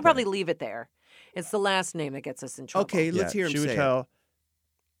 But we should probably leave it there. It's the last name that gets us in trouble. Okay, let's hear him say it.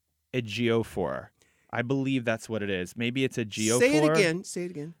 Ejiofor. I believe that's what it is. Maybe it's Ejiofor. Say it again. Say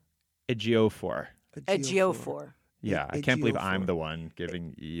it again. Ejiofor. Ejiofor. Yeah, I can't believe I'm the one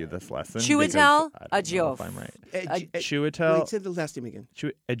giving you this lesson. Chiwetel Ejiofor. If I'm right. Chiwetel. Wait, say the last name again.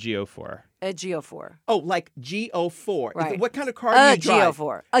 Ejiofor. Ejiofor. Oh, like G04. Right. What kind of car do you drive?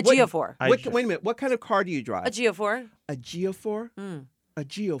 Ejiofor. Wait a minute. What kind of car do you drive? Ejiofor. Ejiofor?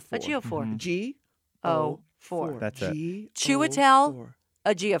 Ejiofor. Ejiofor. G-O-4. That's it. Chiwetel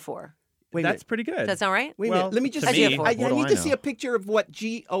Ejiofor. Wait, that's pretty good. Does that sound right? Wait a minute. Let me just to see. me, I need to know? see a picture of what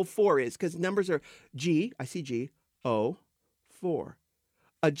G04 is because numbers are G. I see G-O-4.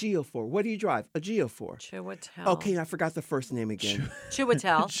 A Geo4. What do you drive? A Geo4. Chiwetel. Okay, I forgot the first name again.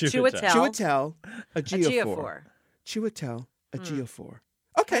 Chiwetel. Chiwetel. A Geo4. Chiwetel. A Geo4.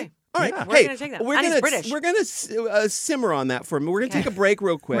 Okay. All right. Yeah. Hey, gonna take that. we're And he's gonna British. we're gonna simmer on that for a minute. We're gonna take a break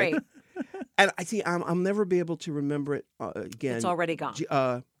real quick. Great. And I see. I'll never be able to remember it again. It's already gone.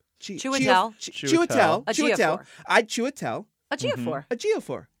 Chiwetel. Chiwetel. A Chiwetel. Geo4. I Chiwetel. A Geo4. A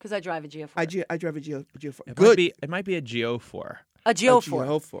Geo4. Because I drive a Geo4. I drive a Geo4. Good. It might be a Geo4. A Geo4.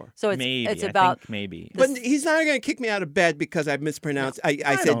 Geo4. So it's Maybe. it's I about think maybe. But he's not going to kick me out of bed because I mispronounced. I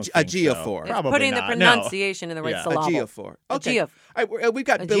said don't a think Geo4. so. it's Probably putting the not. pronunciation in the right Yeah. A syllable. Geo4. A Okay. Geo4. All right, we've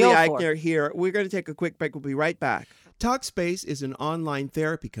got A Billy Geo4. Eichner here. We're going to take a quick break. We'll be right back. Talkspace is an online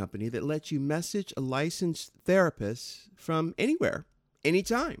therapy company that lets you message a licensed therapist from anywhere,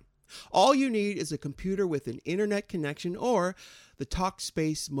 anytime. All you need is a computer with an internet connection or the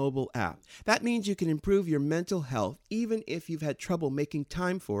Talkspace mobile app. That means you can improve your mental health even if you've had trouble making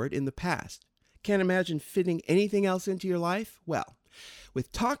time for it in the past. Can't imagine fitting anything else into your life? Well,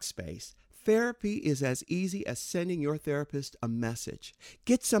 with Talkspace, therapy is as easy as sending your therapist a message.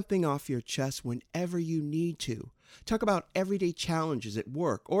 Get something off your chest whenever you need to. Talk about everyday challenges at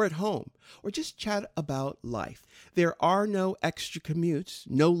work or at home, or just chat about life. There are no extra commutes,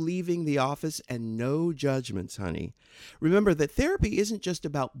 no leaving the office, and no judgments, honey. Remember that therapy isn't just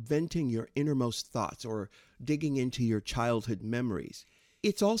about venting your innermost thoughts or digging into your childhood memories.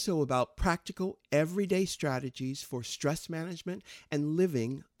 It's also about practical, everyday strategies for stress management and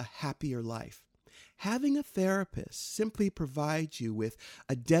living a happier life. Having a therapist simply provides you with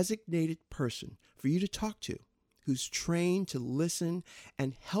a designated person for you to talk to who's trained to listen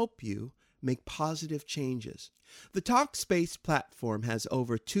and help you make positive changes. The Talkspace platform has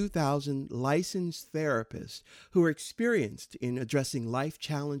over 2,000 licensed therapists who are experienced in addressing life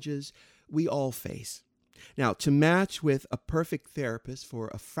challenges we all face. Now, to match with a perfect therapist for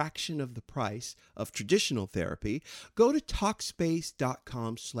a fraction of the price of traditional therapy, go to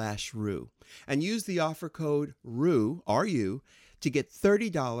Talkspace.com/Rue and use the offer code RU, R-U, to get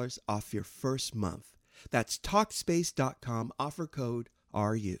 $30 off your first month. That's Talkspace.com, offer code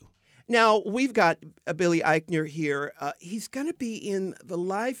RU. Now, we've got Billy Eichner here. He's going to be in the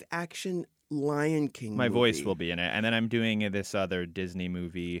live-action Lion King My movie. voice will be in it. And then I'm doing this other Disney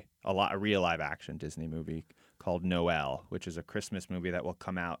movie, a real live-action Disney movie called Noel, which is a Christmas movie that will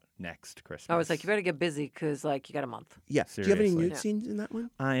come out next Christmas. I was like, you better get busy because, you got a month. Yeah. Do you have any Seriously. nude scenes in that one?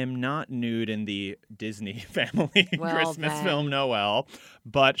 I am not nude in the Disney family Well, Christmas then. film Noel,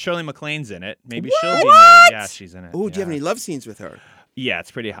 but Shirley MacLaine's in it. Maybe she'll be What? nude. Yeah, she's in it. Oh, do you have Yeah. any love scenes with her? Yeah, it's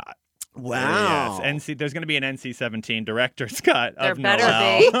pretty hot. Wow. Yes. There's going to be an NC-17 director's cut There of better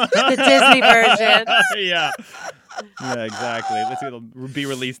Noel. be. The Disney version. Yeah. Yeah, exactly. It'll be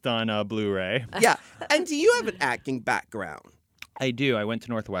released on Blu-ray. Yeah. And do you have an acting background? I do. I went to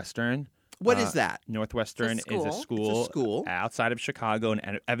Northwestern. What is that? Northwestern It's a is a school. school, outside of Chicago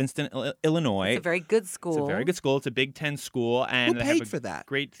in Evanston, Illinois. It's a very good school. It's a very good school. It's a Big Ten school, and Who they have paid a for that?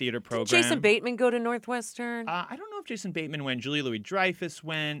 great theater program. Did Jason Bateman go to Northwestern? I don't know if Jason Bateman went. Julia Louis-Dreyfus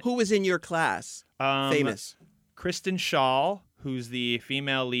went. Who was in your class? Famous. Kristen Shaw, who's the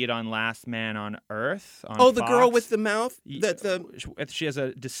female lead on Last Man on Earth. On Oh, the girl Fox. with the mouth? She has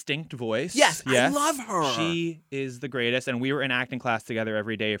a distinct voice. Yes, I love her. She is the greatest, and we were in acting class together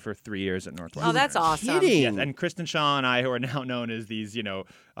every day for 3 years at Northwestern. Oh, that's awesome. Kidding. Yes, and Kristen Shaw and I, who are now known as these,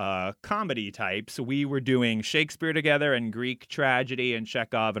 comedy types, we were doing Shakespeare together and Greek tragedy and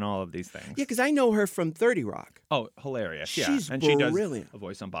Chekhov and all of these things. Yeah, because I know her from 30 Rock. Oh, hilarious. Yeah. She's and she does brilliant. a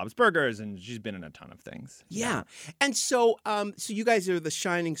voice on Bob's Burgers, and she's been in a ton of things. Yeah. And so you guys are the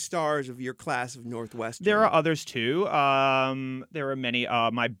shining stars of your class of Northwestern. There are others too. There are many. One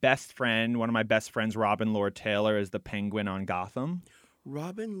of my best friends, Robin Lord Taylor, is the Penguin on Gotham.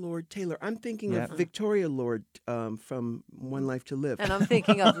 Robin Lord Taylor. I'm thinking of Victoria Lord from One Life to Live. And I'm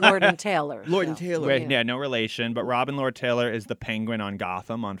thinking of Lord and Taylor. Lord and Taylor. Wait, yeah, no relation. But Robin Lord Taylor is the Penguin on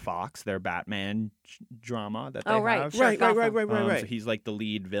Gotham on Fox, their Batman drama that they have. Right. So he's like the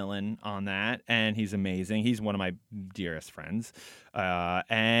lead villain on that, and he's amazing. He's one of my dearest friends.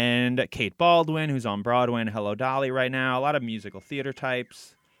 And Kate Baldwin, who's on Broadway and Hello Dolly right now. A lot of musical theater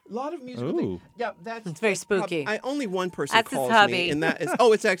types. A lot of musical things. Yeah, it's very spooky. Only one person calls me, and that is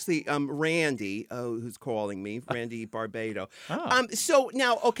it's actually Randy who's calling me, Randy Barbado. So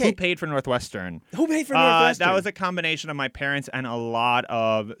now, okay, who paid for Northwestern? That was a combination of my parents and a lot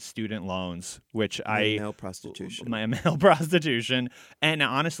of student loans, which male prostitution. My male prostitution, and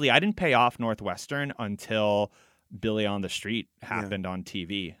honestly, I didn't pay off Northwestern until Billy on the Street happened on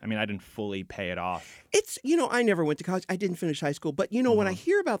TV. I mean, I didn't fully pay it off. It's, I never went to college. I didn't finish high school. But, when I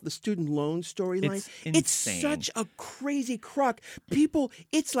hear about the student loan storyline, it's such a crazy crock. People,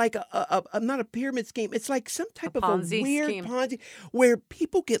 it's like not a pyramid scheme. It's like some type of a weird scheme. Ponzi where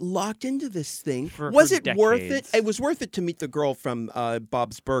people get locked into this thing. Was it worth it? It was worth it to meet the girl from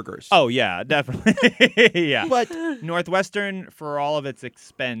Bob's Burgers. Oh, yeah, definitely. Yeah. But Northwestern, for all of its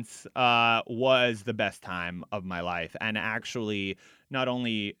expense, was the best time of my life. And actually, not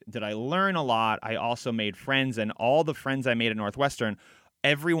only did I learn a lot, I also made friends, and all the friends I made at Northwestern,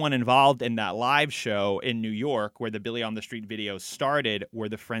 everyone involved in that live show in New York where the Billy on the Street video started were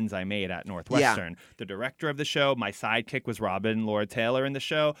the friends I made at Northwestern. Yeah. The director of the show, my sidekick was Robin Lord Taylor in the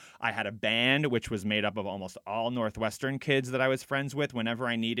show. I had a band which was made up of almost all Northwestern kids that I was friends with. Whenever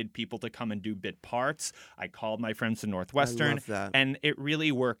I needed people to come and do bit parts, I called my friends to Northwestern. I love that. And it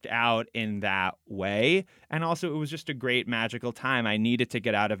really worked out in that way. And also it was just a great magical time. I needed to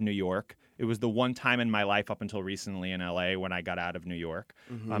get out of New York. It was the one time in my life up until recently in LA when I got out of New York.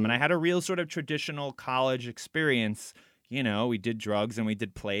 Mm-hmm. And I had a real sort of traditional college experience. We did drugs and we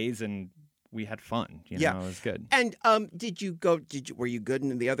did plays and we had fun. It was good. And were you good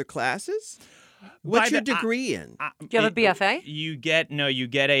in the other classes? What's your degree in? Do you have a BFA? You get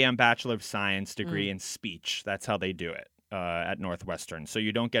a Bachelor of Science degree in speech. That's how they do it. At Northwestern. So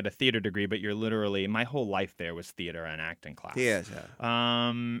you don't get a theater degree, but you're literally, my whole life there was theater and acting class. Yes.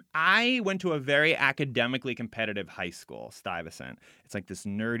 I went to a very academically competitive high school, Stuyvesant. It's like this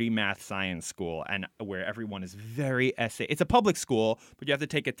nerdy math science school, and where everyone is very essay. It's a public school, but you have to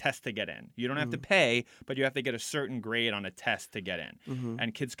take a test to get in. You don't have to pay, but you have to get a certain grade on a test to get in. Mm-hmm.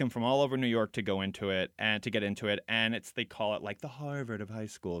 And kids come from all over New York to go into it and to get into it, and they call it like the Harvard of high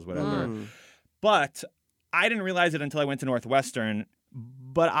schools, whatever. But I didn't realize it until I went to Northwestern,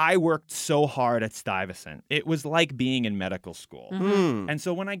 but I worked so hard at Stuyvesant. It was like being in medical school. Mm-hmm. And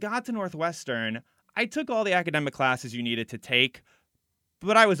so when I got to Northwestern, I took all the academic classes you needed to take,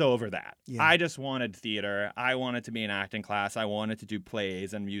 but I was over that. Yeah. I just wanted theater. I wanted to be in acting class. I wanted to do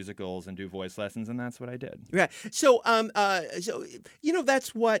plays and musicals and do voice lessons, and that's what I did. Right. So,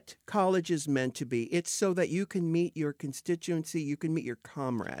 that's what college is meant to be. It's so that you can meet your constituency, you can meet your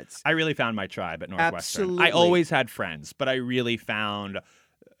comrades. I really found my tribe at Northwestern. Absolutely. I always had friends, but I really found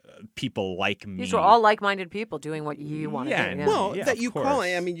people like me. These were all like-minded people doing what you want to do. Yeah. Well, that you call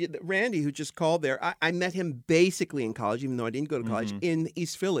it. I mean, Randy, who just called there, I met him basically in college, even though I didn't go to college, in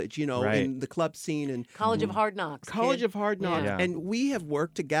East Village, in the club scene. And College of Hard Knocks. College of Hard Knocks. Yeah. And we have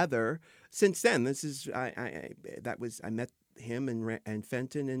worked together since then. This is, I met him and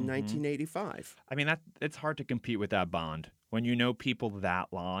Fenton in 1985. I mean, it's hard to compete with that bond. When you know people that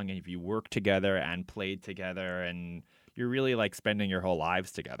long and if you work together and played together and you're really like spending your whole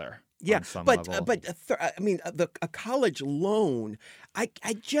lives together. Yeah, on some level. A college loan, I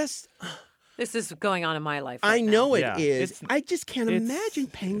just. This is going on in my life. I know it is. I just can't imagine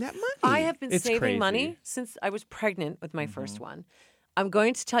paying that money. I have been saving money since I was pregnant with my first one. I'm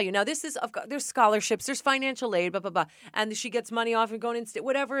going to tell you now. There's scholarships, there's financial aid, blah blah blah, and she gets money off and going in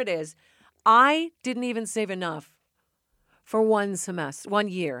whatever it is. I didn't even save enough for 1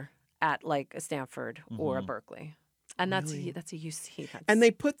 year at like a Stanford or a Berkeley. And that's a UC. And they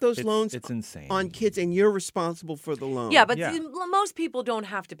put those loans it's insane. On kids, and you're responsible for the loan. Yeah, but most people don't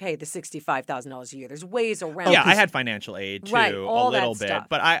have to pay the $65,000 a year. There's ways around. Yeah, I had financial aid too, right, a little bit. Stuff.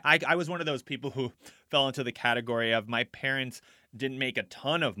 But I was one of those people who fell into the category of my parents didn't make a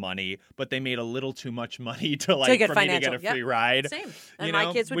ton of money, but they made a little too much money for me to get a free ride. Same. And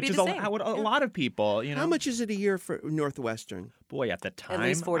my kids would be the same. Which is a lot of people. How much is it a year for Northwestern? Boy, at the time, at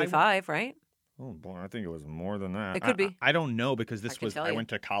least 45, right? Oh boy, I think it was more than that. It could be. I don't know because I went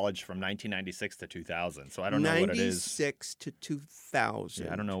to college from 1996 to 2000, so I don't know what it is. 96 to 2000.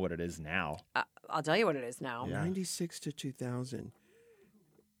 Yeah, I don't know what it is now. I'll tell you what it is now. Yeah. 96 to 2000.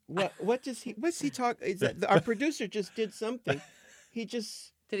 What's he talk? Our producer just did something. He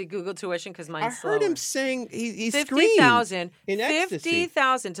just... Did he Google tuition? Because mine's I heard slower. him saying he screamed 50,000 in ecstasy.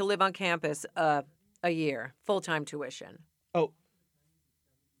 50,000 to live on campus a year, full-time tuition.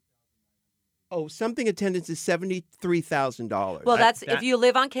 Oh, something attendance is $73,000. Well, that's if you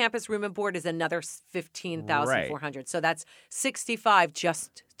live on campus, room and board is another 15,400. So that's 65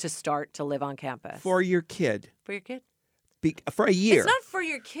 just to start to live on campus for your kid. For your kid. For a year. It's not for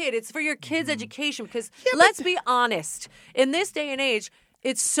your kid. It's for your kid's education. Because let's be honest, in this day and age,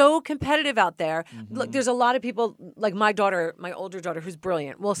 it's so competitive out there. Look, there's a lot of people, like my older daughter, who's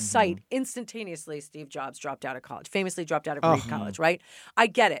brilliant, will cite instantaneously Steve Jobs dropped out of college, famously dropped out of great college, right? I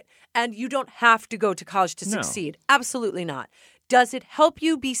get it. And you don't have to go to college to succeed. Absolutely not. Does it help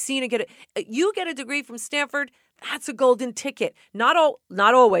you be seen and get you get a degree from Stanford? That's a golden ticket. Not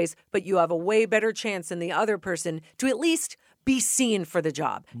always, but you have a way better chance than the other person to at least be seen for the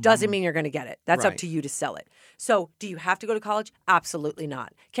job. Doesn't mean you're going to get it. That's up to you to sell it. So do you have to go to college? Absolutely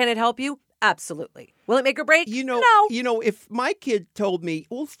not. Can it help you? Absolutely. Will it make or break? No. If my kid told me,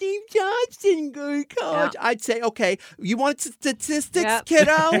 well, Steve Jobs didn't go to college, I'd say, okay, you want statistics,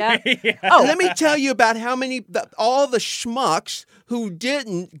 kiddo? Oh, let me tell you about how many, all the schmucks who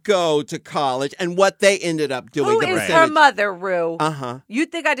didn't go to college and what they ended up doing. Who is her mother, Rue? Uh-huh. You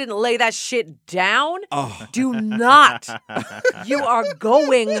think I didn't lay that shit down? Oh. Do not. You are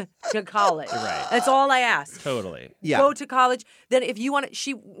going to college. Right. That's all I ask. Totally. Yeah. Go to college. Then if you want to,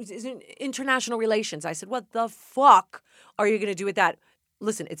 she is in international relations. I said, what the fuck are you going to do with that?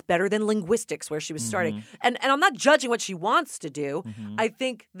 Listen, it's better than linguistics where she was starting. And I'm not judging what she wants to do. I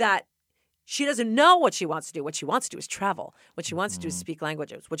think that she doesn't know what she wants to do. What she wants to do is travel. What she wants to do is speak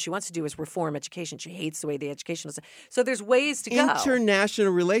languages. What she wants to do is reform education. She hates the way the education is. So there's ways to go.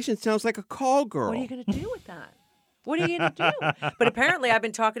 International relations sounds like a call girl. What are you going to do with that? What are you going to do? But apparently I've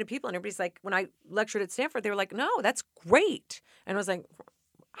been talking to people and everybody's like, when I lectured at Stanford, they were like, no, that's great. And I was like,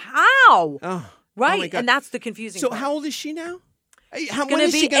 how? Right. And that's the confusing part. So how old is she now? When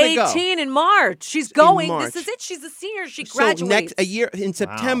is she going to go? 18 in March. She's going. This is it. She's a senior. She graduates. A year in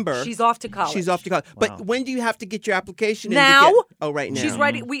September. She's off to college. Wow. But when do you have to get your application in? Now. Right now. She's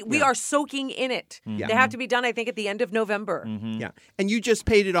ready. We are soaking in it. They have to be done, I think, at the end of November. Yeah. And you just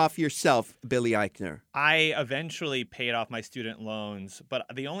paid it off yourself, Billy Eichner. I eventually paid off my student loans, but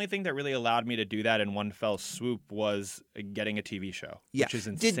the only thing that really allowed me to do that in one fell swoop was getting a TV show, which is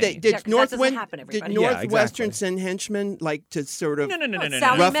insane. Did Northwestern send henchmen to sort of no.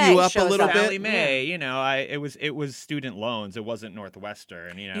 rough you up a little bit? Sally Mae, it was student loans. It wasn't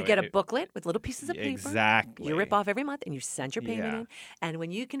Northwestern. You get a booklet with little pieces of paper. Exactly. You rip off every month and you send your payment in. And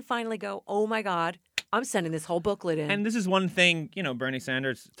when you can finally go, oh my God, I'm sending this whole booklet in. And this is one thing, Bernie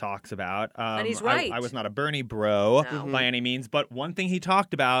Sanders talks about. And he's right. I was not a Bernie bro by any means, but one thing he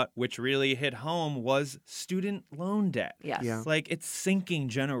talked about, which really hit home, was student loan debt. Yes. Yeah. It's sinking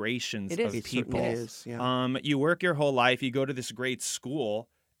generations of people. It is. Yeah. You work your whole life, you go to this great school,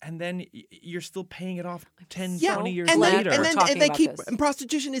 and then you're still paying it off 10, 20 years later. And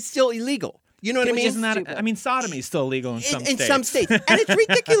prostitution is still illegal. You know what I mean? Isn't that? Sodomy is still illegal in some states. In some states, and it's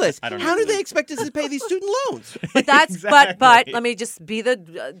ridiculous. How do they expect us to pay these student loans? But that's but let me just be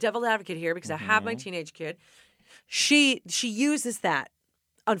the devil advocate here because I have my teenage kid. She uses that.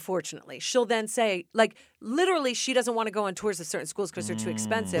 Unfortunately, she'll then say, literally, she doesn't want to go on tours of certain schools because they're too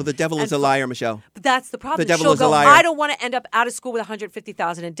expensive. Well, the devil is a liar, Michelle. But that's the problem. The devil She'll is go, a liar. I don't want to end up out of school with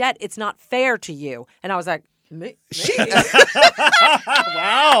 $150,000 in debt. It's not fair to you. And I was like, me?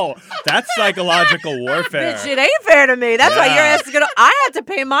 Wow, that's psychological warfare. Bitch, it ain't fair to me. That's why your ass is gonna. I had to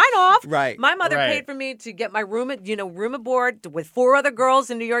pay mine off. Right. My mother paid for me to get my room and board with 4 other girls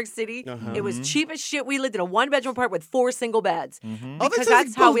in New York City. It was cheap as shit. We lived in a 1-bedroom apartment with 4 single beds. Because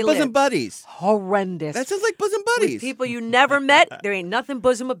that's how we lived. Bosom buddies. Horrendous. That sounds like bosom buddies. With people you never met. There ain't nothing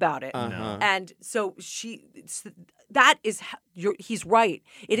bosom about it. And so he's right.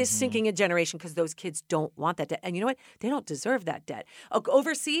 It is sinking a generation because those kids don't want that debt. And you know what? They don't deserve that debt.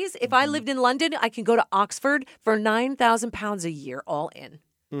 Overseas, if I lived in London, I can go to Oxford for £9,000 a year, all in.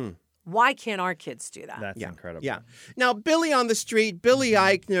 Why can't our kids do that? That's incredible. Yeah. Now, Billy on the Street, Billy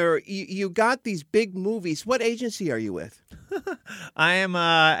Eichner, you got these big movies. What agency are you with? I am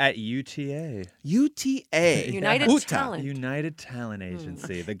at UTA. UTA. United Talent. United Talent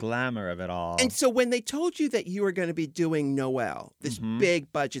Agency, the glamour of it all. And so when they told you that you were going to be doing Noelle, this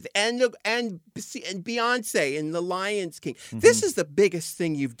big budget, and Beyonce and The Lion King, this is the biggest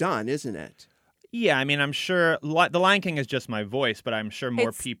thing you've done, isn't it? Yeah, I mean, I'm sure The Lion King is just my voice, but I'm sure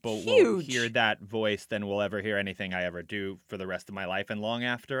more people will hear that voice than will ever hear anything I ever do for the rest of my life and long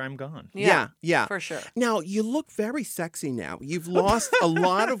after I'm gone. Yeah. For sure. Now, you look very sexy now. You've lost a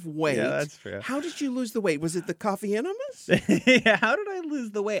lot of weight. Yeah, that's true. How did you lose the weight? Was it the coffee enemas? Yeah, how did I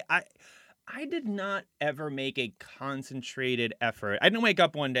lose the weight? I did not ever make a concentrated effort. I didn't wake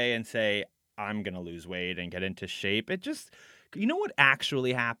up one day and say, I'm going to lose weight and get into shape. It just... You know what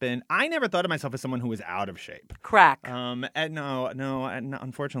actually happened? I never thought of myself as someone who was out of shape. Crack. And no,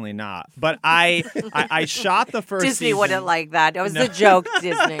 unfortunately not. But I shot the first Disney season. wouldn't like that. That was a joke,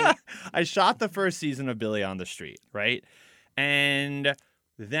 Disney. I shot the first season of Billy on the Street, right? And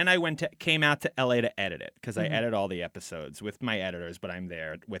then I came out to LA to edit it because I edit all the episodes with my editors, but I'm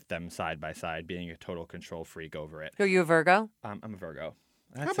there with them side by side, being a total control freak over it. Are you a Virgo? I'm a Virgo.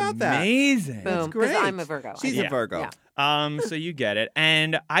 How That's about that? amazing. Boom. great. I'm a Virgo. She's a Virgo. Yeah. So you get it.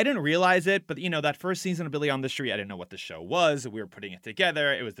 And I didn't realize it, but that first season of Billy on the Street, I didn't know what the show was. We were putting it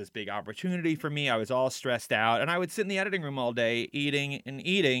together. It was this big opportunity for me. I was all stressed out. And I would sit in the editing room all day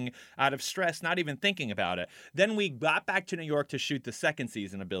eating out of stress, not even thinking about it. Then we got back to New York to shoot the second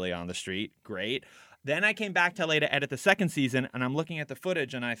season of Billy on the Street. Great. Then I came back to LA to edit the second season, and I'm looking at the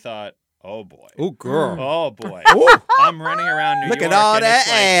footage, and I thought, oh, boy. Oh, girl. Oh, boy. I'm running around New York. Look at all and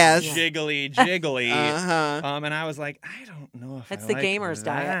that it's like ass. Jiggly. Uh-huh. And I was like, I don't know if That's I the like gamer's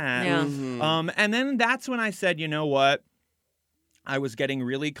diet. that. Yeah. Mm-hmm. And then that's when I said, you know what? I was getting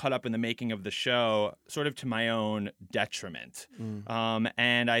really caught up in the making of the show, sort of to my own detriment.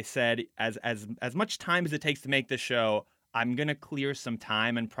 And I said, as much time as it takes to make the show, I'm going to clear some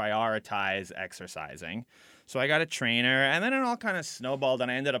time and prioritize exercising. So I got a trainer, and then it all kind of snowballed,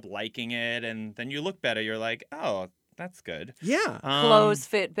 and I ended up liking it. And then you look better. You're like, oh, that's good. Yeah. Clothes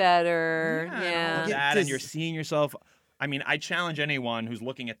fit better. And all Yeah. that, and you're seeing yourself. I mean, I challenge anyone who's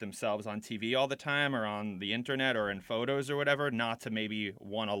looking at themselves on TV all the time or on the internet or in photos or whatever not to maybe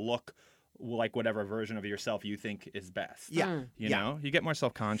want to look like whatever version of yourself you think is best. Yeah. You know, you get more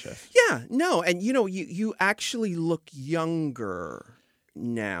self-conscious. Yeah. No. And, you actually look younger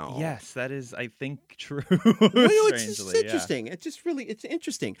now. Yes, that is, I think, true. Well, it's Strangely, interesting. It's just really, it's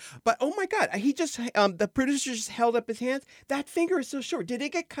interesting. But oh my God, he just, the producer just held up his hands. That finger is so short. Did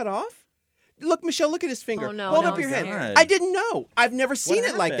it get cut off? Look, Michelle, look at his finger. Oh, no, Hold no, up your I'm hand. scared. I didn't know. I've never seen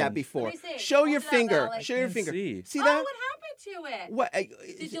it like that happened? before. Let me see. Show Hold your it up, finger. Alex. Show your Can't finger. see. See Oh, that? what happened to it? What?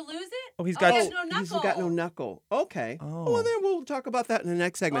 Did you lose it? Oh, he's got- he has no knuckle. He's got no knuckle. Okay. Oh. Well, then we'll talk about that in the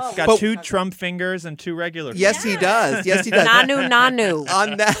next segment. Oh. Got But- two Trump fingers and two regular fingers. Yes, he does. Yes, he does. Nanu.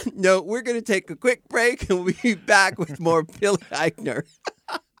 On that note, we're going to take a quick break, and we'll be back with more Billy Eichner.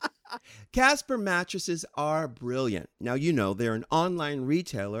 Casper mattresses are brilliant. Now, they're an online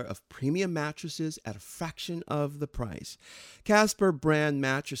retailer of premium mattresses at a fraction of the price. Casper brand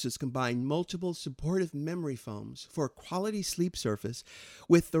mattresses combine multiple supportive memory foams for a quality sleep surface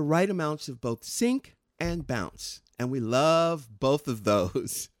with the right amounts of both sink and bounce. And we love both of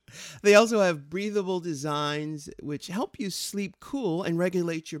those. They also have breathable designs which help you sleep cool and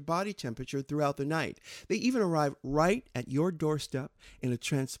regulate your body temperature throughout the night. They even arrive right at your doorstep in a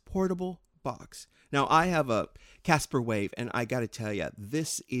transportable box. Now, I have a Casper Wave, and I got to tell you,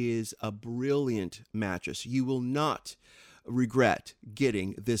 this is a brilliant mattress. You will not regret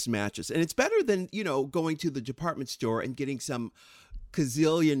getting this mattress. And it's better than, going to the department store and getting some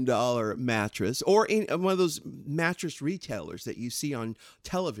gazillion-dollar mattress or in one of those mattress retailers that you see on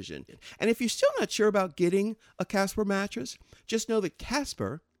television. And if you're still not sure about getting a Casper mattress, just know that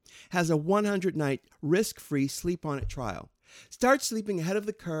Casper has a 100-night risk-free sleep-on-it trial. Start sleeping ahead of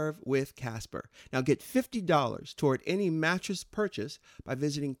the curve with Casper. Now get $50 toward any mattress purchase by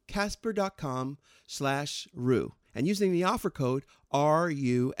visiting casper.com/Rue and using the offer code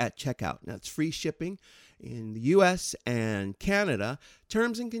RU at checkout. Now it's free shipping in the U.S. and Canada.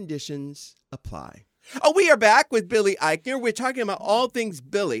 Terms and conditions apply. Oh, we are back with Billy Eichner. We're talking about all things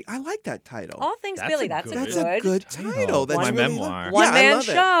Billy. I like that title. All things Billy. That's a good title. That's My really memoir. One I man love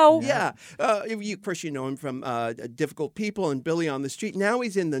it. show. Yeah. Of course, you know him from Difficult People and Billy on the Street. Now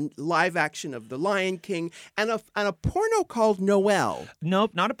he's in the live action of The Lion King and a porno called Noelle.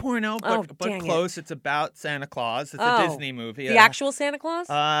 Nope, not a porno, but dang close. It's about Santa Claus. It's a Disney movie. The actual Santa Claus?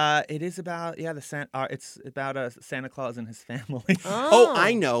 It is about it's about a Santa Claus and his family. Oh,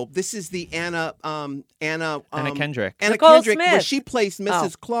 I know. This is the Anna Kendrick. Anna Nicole Kendrick, where Smith. she plays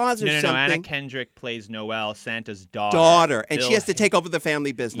Mrs. Claus or No. something. Anna Kendrick plays Noelle, Santa's daughter. And she has to take over the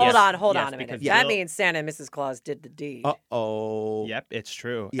family business. Hold Yes, on yes, a minute. because That Bill- means Santa and Mrs. Claus did the deed. Uh-oh. Yep, it's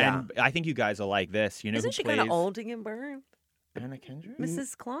true. Yeah. And I think you guys will like this. You know Isn't who she plays... kind of old to give birth? Anna Kendrick?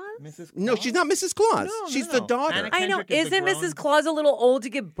 Mrs. Claus? Mrs. Claus? No, she's not Mrs. Claus. No, she's no. the daughter. Anna I know. Kendrick is the Isn't grown- Mrs. Claus a little old to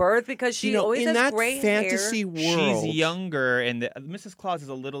give birth because she always in has that gray fantasy hair? world, She's younger, and Mrs. Claus is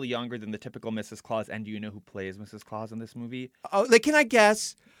a little younger than the typical Mrs. Claus. And do you know who plays Mrs. Claus in this movie? Oh, can I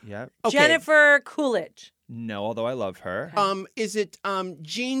guess? Yeah. Okay. Jennifer Coolidge. No, although I love her. Is it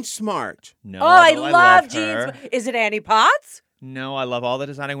Jean Smart? No, Oh, I although love her. jeans. Is it Annie Potts? No, I love all the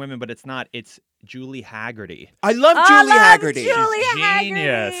designing women, but it's not. It's Julie Haggerty. I love I Julie love Haggerty. Julie She's genius.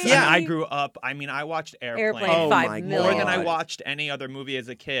 Haggerty. Yeah. And I grew up. I mean, I watched Airplane, Oh, Five my million. more than I God. watched any other movie as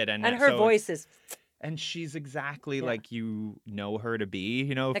a kid. And And her so- voice is. And she's exactly like you know her to be,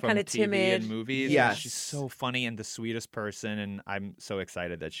 That from kinda TV timid. and movies. Yes. And she's so funny and the sweetest person, and I'm so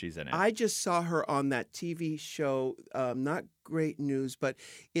excited that she's in it. I just saw her on that TV show, not great news, but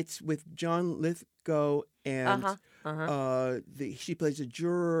it's with John Lithgow and she plays a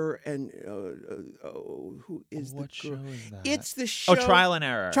juror and who is what the girl? show is that? It's the show. Oh, Trial and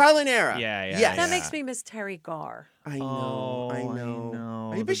Error. Trial and Error. Yeah, yeah, Yes. That yeah. makes me miss Terry Garr. I know. Oh, I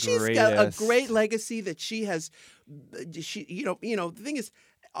know. The But she's got a greatest. great legacy that she has. The thing is,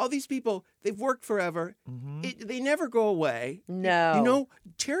 all these people, they've worked forever. They never go away. No. You know,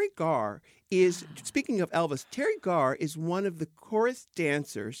 Terry Garr is, speaking of Elvis, Terry Garr is one of the chorus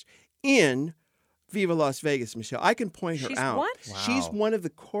dancers in Viva Las Vegas, Michelle. I can point her She's out. what? She's Wow. one of the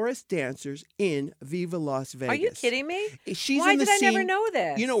chorus dancers in Viva Las Vegas. Are you kidding me? She's Why in the did I never scene- know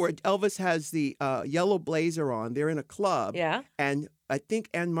this? You know where Elvis has the yellow blazer on. They're in a club. Yeah. And I think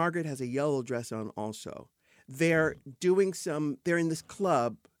Anne Margaret has a yellow dress on also. They're doing some, they're in this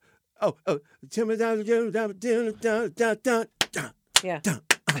club. Oh. Yeah.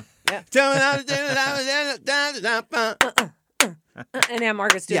 And Aunt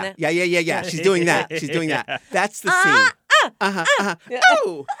Margaret's doing that. Yeah. She's doing that. She's doing that. That's the scene.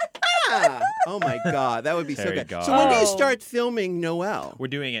 Oh. Oh my God, that would be so Terry good. Garr. So when do you Oh. start filming Noelle? We're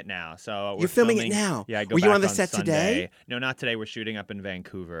doing it now. So You're filming it now? Yeah, I go Were you back on the set Sunday. today? No, not today. We're shooting up in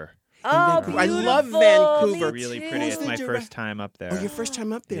Vancouver. Oh, Vancouver. I love beautiful. Vancouver. Me Really too. pretty. Who's It's the my direct- first time up there. Oh, your first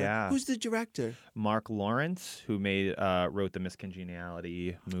time up there. Yeah. Who's the director? Mark Lawrence, who wrote the Miss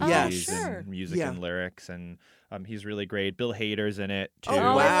Congeniality movies Yes. Sure. and music Yeah. and lyrics, and he's really great. Bill Hader's in it too. Oh,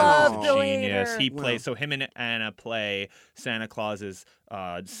 I wow. love Bill Genius. Hader. He Wow. plays. So him and Anna play Santa Claus's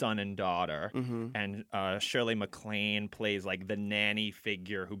son and daughter, and Shirley MacLaine plays like the nanny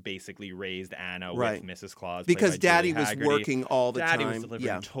figure who basically raised Anna Right. with Mrs. Claus. played Because by Daddy Julie was Haggerty. working all the Daddy time. was delivering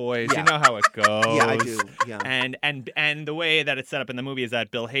Yeah. toys. Yeah. You know how it goes. Yeah, I do. Yeah. And the way that it's set up in the movie is that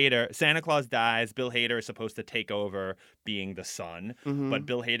Santa Claus dies. Bill Hader is supposed to take over being the son, but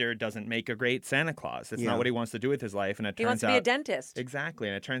Bill Hader doesn't make a great Santa Claus. It's Yeah. not what he wants to do with his life, and it He turns wants to out be a dentist. exactly.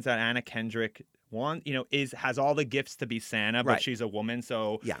 And it turns out Anna Kendrick has all the gifts to be Santa, but Right. she's a woman,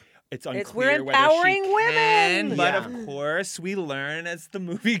 so Yeah. it's We're unclear whether empowering she women. can. But Yeah. of course, we learn as the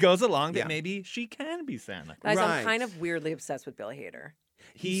movie goes along that Yeah. maybe she can be Santa. Guys, Right. I'm kind of weirdly obsessed with Bill Hader.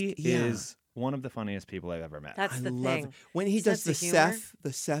 He Yeah. is one of the funniest people I've ever met. That's I the love thing. it. When he does Sense the of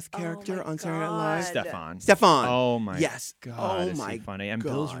humor. Seth Oh character my on Saturday Night Live. God. Stefan. Oh my Yes. God, Oh is my he funny? And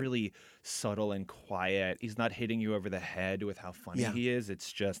Bill's God. really subtle and quiet. He's not hitting you over the head with how funny Yeah. he is.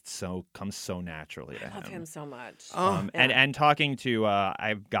 It's just comes so naturally to I love him so much. Oh. Yeah. And talking to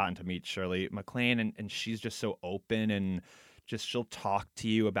I've gotten to meet Shirley MacLaine, and she's just so open, and just she'll talk to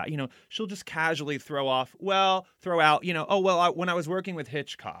you about, she'll just casually throw out, when I was working with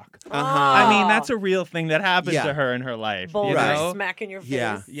Hitchcock. I mean, that's a real thing that happened Yeah. to her in her life. boulder you know? smack in your face.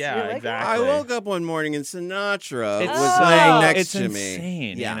 Yeah. Yeah, You're like, exactly. I woke up one morning and Sinatra It's was so- laying next it's to me.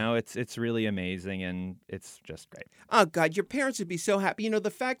 insane. Yeah. It's really amazing, and it's just great. Oh God, your parents would be so happy.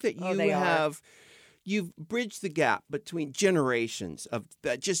 The fact that Oh, they are. you've bridged the gap between generations of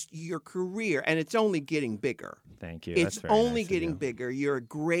just your career, and it's only getting bigger. Thank you. It's That's very only nice of getting you. bigger. You're a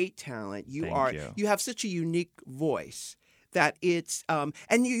great talent. Thank you. have such a unique voice that it's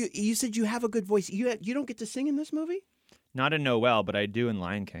and you said you have a good voice. You don't get to sing in this movie? Not in Noelle, but I do in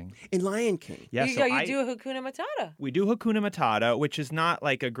Lion King. In Lion King. Yeah, you so do Hakuna Matata. we do Hakuna Matata, which is not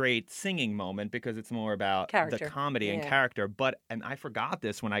like a great singing moment because it's more about Character. the comedy and Yeah. character. And I forgot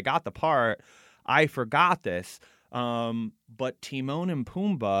this when I got the part. But Timon and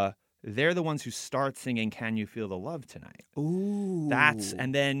Pumbaa, they're the ones who start singing "Can You Feel the Love Tonight." Ooh.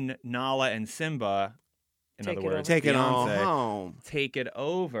 And then Nala and Simba, in Take other it words, over. take it all Beyonce, home. take it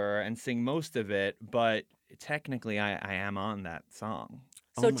over and sing most of it. But technically, I am on that song.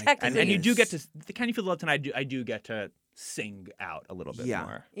 So Oh my technically, And you do get goodness. to "Can You Feel the Love Tonight?" I do get to sing out a little bit Yeah.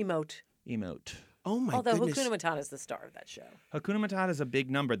 more. emote. Oh my Although goodness. Hakuna Matata is the star of that show. Hakuna Matata is a big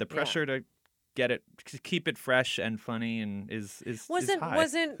number. The pressure to keep it fresh and funny and is Wasn't high.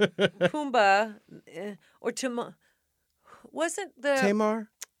 Pumbaa or Timon? wasn't the Tamar?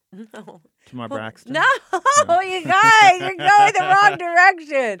 no. Tamar Braxton. No, you guys, you're going the wrong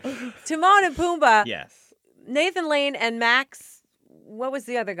direction. Timon and Pumbaa. Yes. Nathan Lane and Max. What was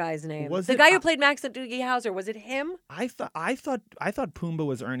the other guy's name? Was the it- guy who played Max at Doogie Howser. Was it him? I thought Pumbaa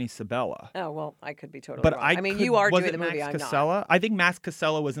was Ernie Sabella. Oh well, I could be totally But wrong. I mean, could- you are was doing it the movie. Max I'm Casella? I think Max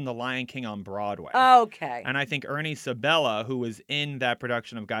Casella was in The Lion King on Broadway. not. Okay. And I think Ernie Sabella, who was in that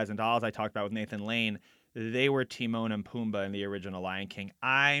production of Guys and Dolls I talked about with Nathan Lane, they were Timon and Pumbaa in the original Lion King.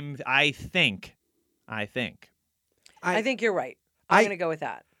 I think. I think you're right. I'm going to go with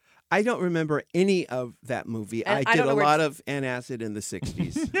that. I don't remember any of that movie. And I I did don't know a where lot of antacid in the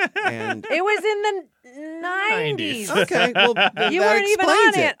 60s. And It was in the 90s. okay, well, then You that weren't even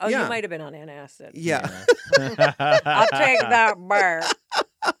explains on it. it. Oh, yeah. you might have been on antacid. Yeah. I'll take that back.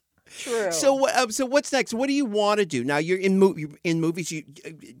 True. So what's next? What do you want to do now? You're in movies,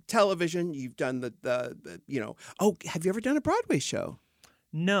 television. You've done the Oh, have you ever done a Broadway show?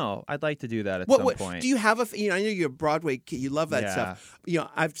 No, I'd like to do that at some point. Do you have I know you're a Broadway kid. You love that Yeah. stuff.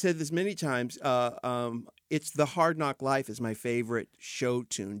 I've said this many times. It's The Hard Knock Life is my favorite show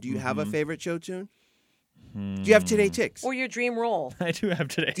tune. Do you have a favorite show tune? Do you have Today Ticks? or your dream role. I do have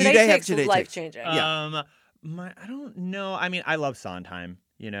today. Do you Today have Ticks Today was Ticks? life-changing. Yeah. I don't know. I mean, I love Sondheim.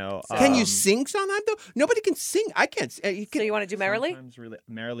 Can you sing Sondheim though? Nobody can sing. I can't. You So you want to do Merrily?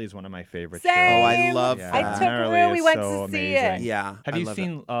 Merrily is one of my favorite Same. shows. Oh, I love Yeah. that. I took Merrily her. We is went so to see amazing. it. Yeah. Have I you love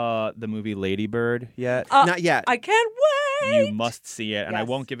seen the movie Lady Bird yet? Not yet. I can't wait. You must see it, and I Yes.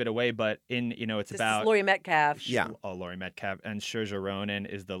 won't give it away. But it's This about is Laurie Metcalf. Yeah. Laurie Metcalf, and Saoirse Ronan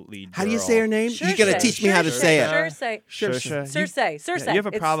is the lead. How do you girl. say her name? You're gonna teach me how to say it. Cersei. Saoirse. Cersei. You have a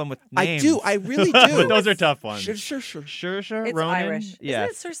It's- problem with I names. do. I really do. Those are tough ones. Sure. Saoirse It's Ronan. Irish.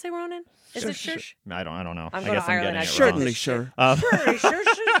 Yes. Isn't it Cersei Ronan? Is it Shirsh? I don't know. I'm I going guess to I'm Ireland. getting I it should. wrong. Certainly, sure.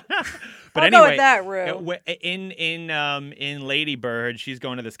 But I'll anyway, go with that route. in Lady Bird, she's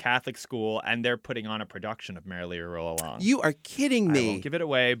going to this Catholic school, and they're putting on a production of Merrily We Roll Along. You are kidding I me. won't give it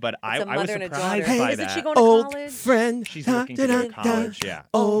away, but I It's a was mother and a surprised daughter. by Isn't that. she going to Old college? friend. She's looking to go to college. Yeah,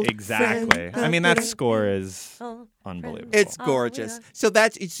 Old exactly. friend. I mean, that score is Oh, unbelievable. It's Oh, gorgeous. yeah. So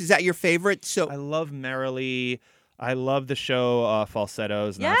is that your favorite? So I love Merrily. I love the show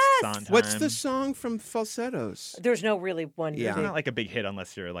Falsettos. And Yes! that's Sondheim. what's the song from Falsettos? There's no really one. Yeah. It's not like a big hit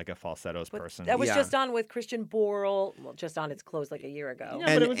unless you're like a Falsettos person. That was Yeah. just on with Christian Borle. Well, just on. It's closed like a year ago. Yeah,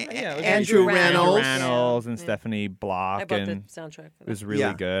 And but it was Andrew Reynolds. Reynolds and Yeah. Stephanie Block. I bought the and soundtrack. For It was that. really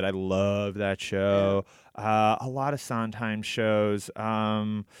Yeah. good. I love that show. A lot of Sondheim shows.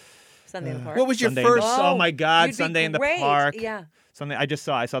 Sunday in the Park. What was your Sunday first? oh my God, you'd be Sunday in the great. Park. Yeah. Something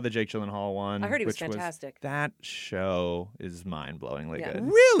I saw the Jake Gyllenhaal one. I heard he was which fantastic. That show is mind-blowingly Yeah. good.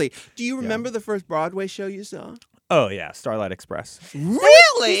 Really? Do you remember the first Broadway show you saw? Oh yeah, Starlight Express.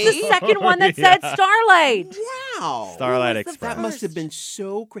 Really? He's the second one that said Starlight. Wow. Starlight was the Express. That must have been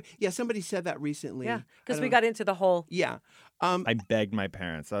so crazy. Yeah, somebody said that recently. Yeah, I because don't we know. got into the whole. Yeah. I begged my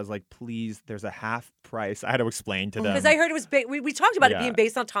parents. I was like, please, there's a half price. I had to explain to them. Because I heard it was. We talked about it Yeah. being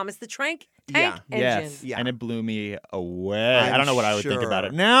based on Thomas the Tank Engine. Yes, Yeah. and it blew me away. I'm I don't know what I would think about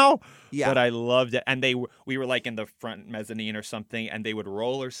sure. it now, Yeah. but I loved it. And we were like in the front mezzanine or something, and they would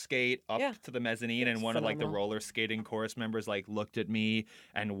roller skate up Yeah. to the mezzanine, and It's one of like the phenomenal. roller skating chorus members like looked at me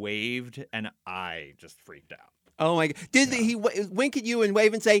and waved, and I just freaked out. Oh my God! Did he wink at you and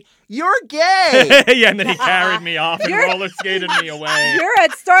wave and say, "You're gay"? Yeah, and then he carried me off and You're- roller skated me away. You're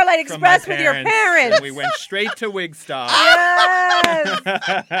at Starlight from my Express with your parents. And we went straight to Wigstock. Yes.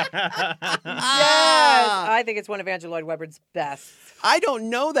 Yes. I think it's one of Andrew Lloyd Webber's best. I don't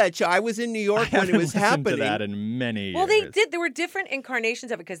know that show. I was in New I York when it haven't was listened happening. to that in many Well, years. there were different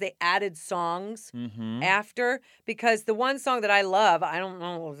incarnations of it because they added songs Mm-hmm. after. Because the one song that I love, I don't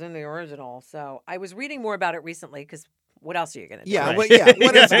know what was in the original. So I was reading more about it recently because what else are you going to do? Yeah, Right. what else Yeah, are you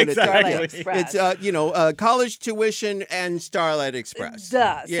gonna do? exactly. Yeah. Express. It's college tuition and Starlight Express.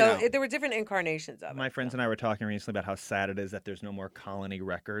 Duh. You So know. there were different incarnations of it. My friends and I were talking recently about how sad it is that there's no more Colony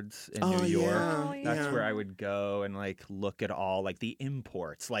Records in Oh, New York. yeah. Oh, That's yeah. where I would go and like look at all like the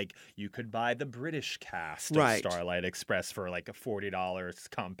imports. Like you could buy the British cast Right. of Starlight Express for like a $40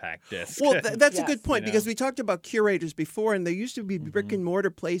 compact disc. Well, that's a Yes. good point You know? because we talked about curators before, and there used to be brick and mortar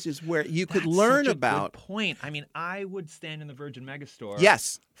places where you could That's learn such a about. Good point. I mean, I would stand in the Virgin Megastore.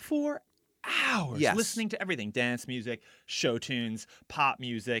 Yes. For hours Yes. listening to everything: dance music, show tunes, pop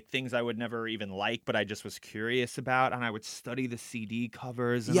music, things I would never even like, but I just was curious about, and I would study the CD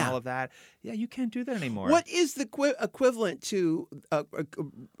covers and Yeah. all of that. Yeah, you can't do that anymore. What is the equivalent to,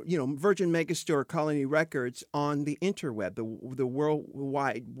 Virgin Megastore Colony Records on the interweb, the World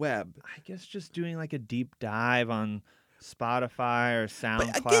Wide Web? I guess just doing like a deep dive on Spotify or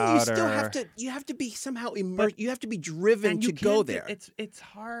SoundCloud. But again, you still have to be somehow immersed. You have to be driven to go there. It's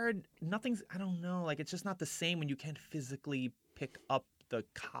hard. Nothing's. I don't know. Like, it's just not the same when you can't physically pick up the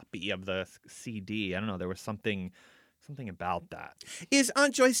copy of the CD. I don't know. There was something about that. Is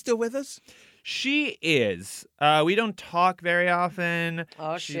Aunt Joyce still with us? She is. We don't talk very often.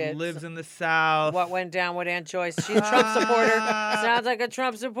 Oh, she shit. lives in the South. What went down with Aunt Joyce? She's a Trump supporter. Sounds like a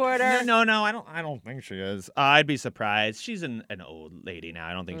Trump supporter. No. I don't think she is. I'd be surprised. She's an old lady now.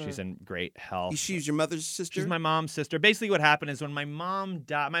 I don't think she's in great health. She's your mother's sister? She's my mom's sister. Basically, what happened is when my mom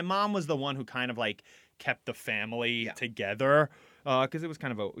died, my mom was the one who kind of like kept the family together. Because it was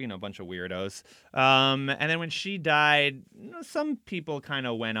kind of a bunch of weirdos. And then when she died, some people kind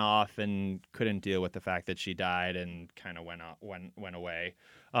of went off and couldn't deal with the fact that she died and kind of went away.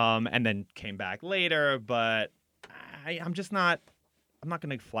 And then came back later. But I'm not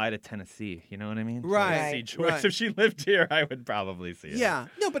going to fly to Tennessee. You know what I mean? Right. See Joyce. Right. If she lived here, I would probably see it. Yeah.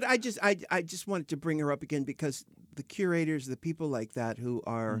 No, but I just wanted to bring her up again because the curators, the people like that who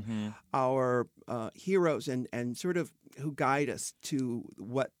are our heroes and sort of who guide us to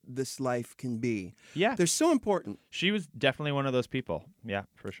what this life can be. Yeah. They're so important. She was definitely one of those people. Yeah,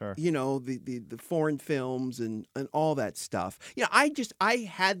 for sure. The foreign films and all that stuff. I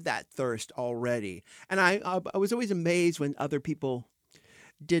had that thirst already. And I was always amazed when other people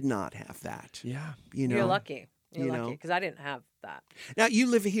did not have that. Yeah. You're lucky. You're lucky because I didn't have that. Now, you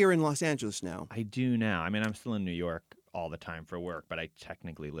live here in Los Angeles now. I do now. I mean, I'm still in New York all the time for work, but I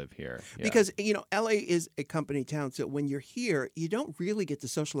technically live here. Yeah. Because, LA is a company town, so when you're here, you don't really get to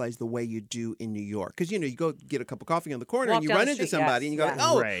socialize the way you do in New York. Because, you go get a cup of coffee on the corner and you run into somebody and you go,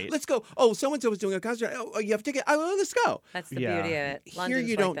 let's go. Oh, so-and-so was doing a concert. Oh, you have a ticket. Oh, let's go. That's the beauty of it. Here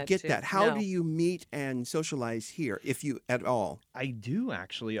you don't get that. How do you meet and socialize here, if you at all? I do,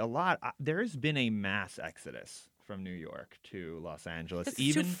 actually, a lot. There has been a mass exodus from New York to Los Angeles.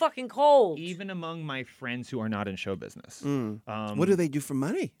 It's too fucking cold. Even among my friends who are not in show business. What do they do for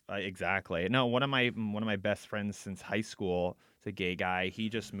money? Exactly. No, one of my best friends since high school is a gay guy. He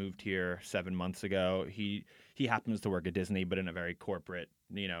just moved here 7 months ago. He happens to work at Disney, but in a very corporate,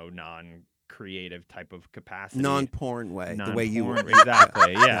 non-creative type of capacity. Non-porn way, the way you work.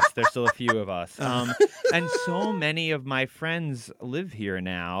 Exactly. Yes, there's still a few of us. And so many of my friends live here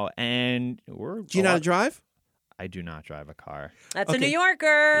now, and do you know how to drive? I do not drive a car. That's a New Yorker.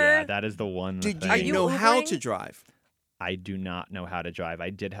 Yeah, that is the one thing. Are you know how to drive? I do not know how to drive.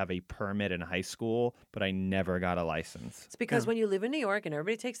 I did have a permit in high school, but I never got a license. It's because when you live in New York and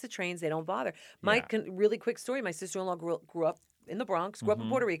everybody takes the trains, they don't bother. Really quick story, my sister-in-law grew up in the Bronx, grew up in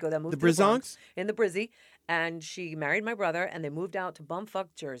Puerto Rico, then moved to the Bronx, in the Brizzy, and she married my brother, and they moved out to bumfuck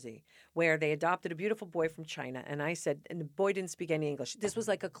Jersey, where they adopted a beautiful boy from China. And I said, and the boy didn't speak any English. This was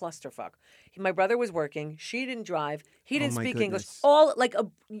like a clusterfuck. My brother was working. She didn't drive. He didn't speak English. All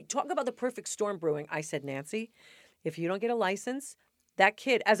talk about the perfect storm brewing. I said, Nancy, if you don't get a license, that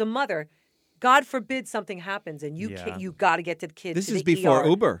kid, as a mother, God forbid something happens, and you got to get to the kid. This is the before ER.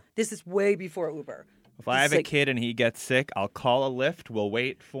 Uber. This is way before Uber. If I have a kid and he gets sick, I'll call a Lyft. We'll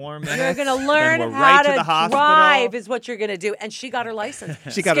wait 4 minutes. You're going to learn how to drive is what you're going to do. And she got her license.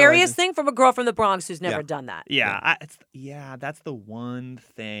 Scariest thing from a girl from the Bronx who's never done that. Yeah, that's the one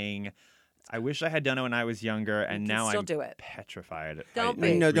thing. I wish I had done it when I was younger, and now I'm petrified. Don't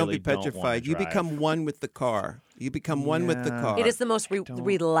be petrified. You become one with the car. You become one with the car. It is the most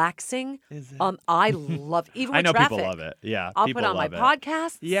relaxing. Is it? I love even with I know traffic. People love it. Yeah, I'll put on my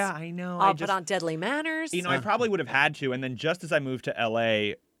podcasts. Yeah, I know. I'll put on Deadly Manners. I probably would have had to, and then just as I moved to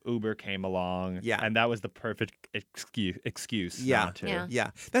LA, Uber came along, and that was the perfect excuse not to.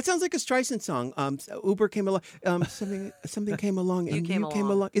 Yeah. That sounds like a Streisand song. Uber came along. Something came along, and you came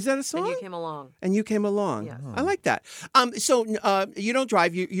along. Is that a song? And you came along. And you came along. Yes. I like that. So you don't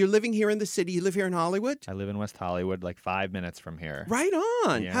drive. You're living here in the city. You live here in Hollywood? I live in West Hollywood, like 5 minutes from here. Right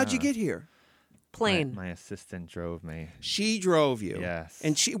on. Yeah. How'd you get here? Plane. My assistant drove me. She drove you. Yes.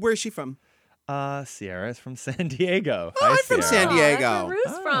 And where's she from? Sierra is from San Diego. Oh, I'm from San Diego. That's where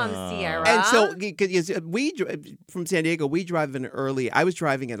Ruth's from, Sierra. And so, we from San Diego, we drive in early. I was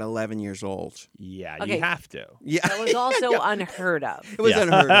driving at 11 years old. Yeah, you have to. Yeah, that was also unheard of. It was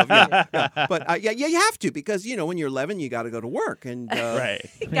unheard of. Yeah. But you have to because when you're 11, you got to go to work and right.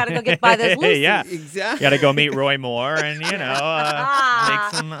 You got to go get by those Lucy's. Yeah, exactly. Got to go meet Roy Moore and make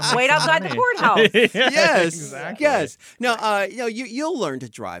some. Wait outside the courthouse. Yes, exactly. Yes. Now, you'll learn to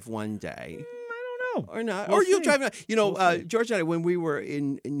drive one day. Or not. We'll or you'll see. drive. George and I, when we were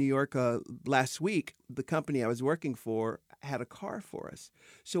in New York last week, the company I was working for had a car for us.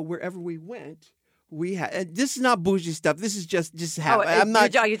 So wherever we went, we had. This is not bougie stuff. This is just Oh, I'm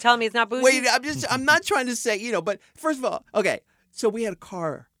not. Are you telling me it's not bougie? Wait, I'm not trying to say, but first of all, okay. So we had a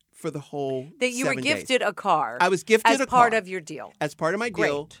car for the whole that you were 7 days. gifted a car. I was gifted as a part car. of your deal. As part of my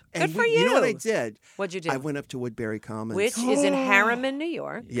deal. Great. And Good for You know what I you. did? What'd you do? I went up to Woodbury Commons. Which is in Harriman, New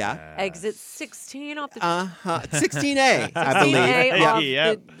York. Yeah. Exit 16 off the 16A, I believe. 16A off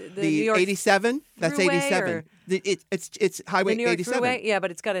Yep. the New York 87? That's Thruway 87. or- It's Highway the New York 87. Thruway? Yeah,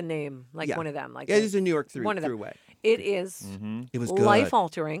 but it's got a name, like Yeah. one of them. Like It is a New York one of them. Thruway. It is It was good.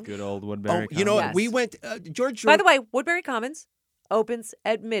 life-altering. Good old Woodbury. Oh, you know what? Yes. We went, George. By the way, Woodbury Commons opens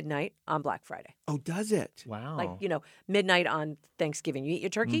at midnight on Black Friday. Oh, does it? Wow. Like, midnight on Thanksgiving. You eat your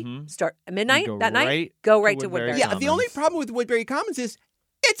turkey, Mhm. start at midnight go that night, right go right to to Woodbury Woodbury. Yeah, Commons. the only problem with Woodbury Commons is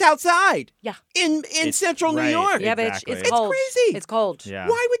it's outside. Yeah. In It's central New right. York. Yeah, bitch, Exactly. it's It's cold. crazy. It's cold. Yeah.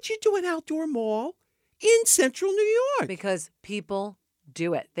 Why would you do an outdoor mall in central New York? Because people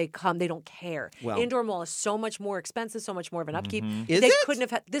do it. They come. They don't care. Well- Indoor mall is so much more expensive, so much more of an upkeep. Is they it? couldn't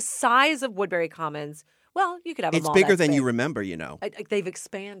have had this size of Woodbury Commons. Well, you could have a It's mall bigger that's than you big. remember, They've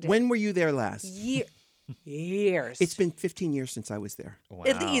expanded. When were you there last? Years. It's been 15 years since I was there. Wow.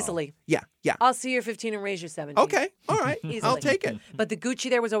 Easily. Yeah. I'll see your 15 and raise your 17. Okay. All right. I'll Easily. take it. But the Gucci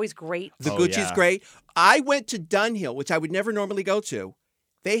there was always great. The Oh, Gucci's yeah. great. I went to Dunhill, which I would never normally go to.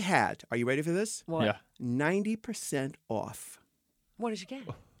 They had, are you ready for this? What? Yeah. 90% off. What did you get?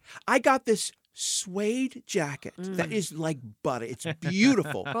 I got this suede jacket that is like butter. It's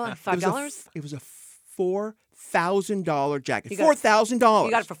beautiful. Well, like It was a $5? It was a $4,000 jacket. You got it- $4,000.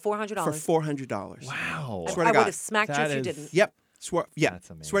 You got it for $400. For $400. Wow. Swear to I God. would have smacked you That if you is- didn't. Yep. Swear to God.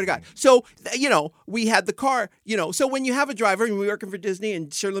 amazing. So, we had the car, so when you have a driver and we're working for Disney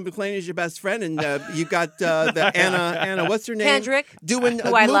and Shirley MacLaine is your best friend and you got the Anna, what's her name? Kendrick, doing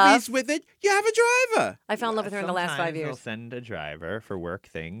who I movies love. with it, you have a driver. I fell in love with her in the last 5 Sometimes years. I'll send a driver for work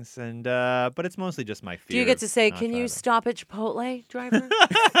things, and but it's mostly just my fear. Do you get of to say, not "Can you driving." stop at Chipotle, driver?"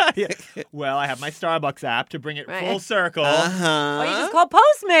 Yeah. Well, I have my Starbucks app to bring it Right. full circle. Uh-huh. Or you just call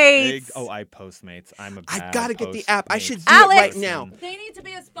Postmates. I Postmates. I'm a I bad got to get the app. I should do Alex! it right now. They need to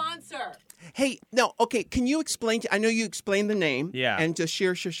be a sponsor. Hey, no, okay, can you explain I know you explained the name. Yeah. And just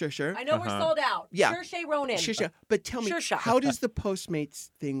sure. I know we're sold out. Yeah. Sure, Shay Ronan. Sure. But tell me, Sure. how does the Postmates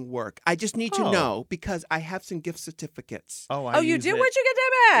thing work? I just need to Oh. know because I have some gift certificates. Oh, Oh, you do? Where'd you get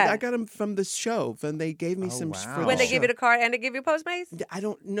them I at? got them from the show, and they gave me Oh, some wow. for When the they give show. you the card and they give you Postmates? I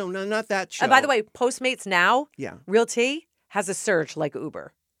don't know, no, not that show. And by the way, Postmates now, yeah. Real Tea, has a surge like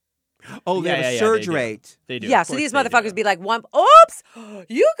Uber. Oh, they have a Yeah, surge they do. rate. They do. Yeah, Of so course these they motherfuckers do. be like, oops,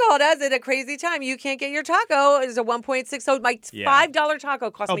 you called us at a crazy time. You can't get your taco. It's a 1.6. So my Yeah. $5 taco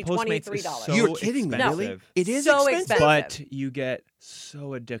cost Oh, me Postmates $23. is so You're kidding me, really? expensive. It is So expensive. expensive. But you get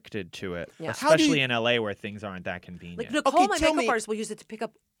so addicted to it, Yeah. How do especially you- in LA where things aren't that convenient. Like Nicole, my tell makeup me- artist, will use it to pick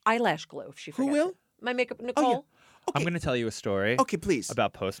up eyelash glue if she Who forgets will? it. My makeup, Nicole. Okay. I'm going to tell you a story Okay, please.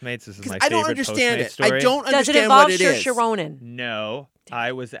 about Postmates. This is 'Cause my I favorite don't understand Postmates it. story. I don't Does it understand involve what it is. Saoirse Ronan? No,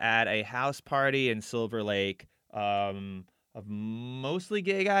 I was at a house party in Silver Lake of mostly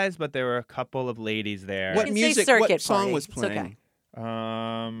gay guys, but there were a couple of ladies there. What can say music? circuit What song party. was It's okay.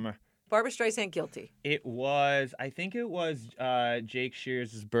 playing? Barbara Streisand, guilty. I think it was Jake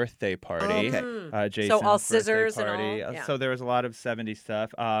Shears' birthday party. Okay. Jason's all birthday scissors and party. all, yeah. So there was a lot of 70s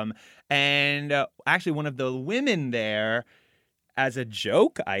stuff. And actually, one of the women there, as a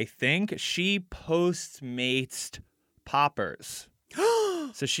joke, I think, she Postmates poppers.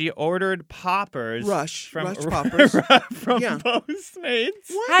 So she ordered poppers. Rush from poppers. from Yeah.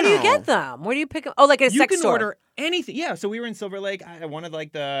 Postmates. How do you Wow. get them? Where do you pick them? Oh, like at a You sex can store. order anything. Yeah, so we were in Silver Lake. One of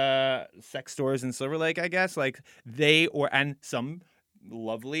like the sex stores in Silver Lake, I guess. Like and some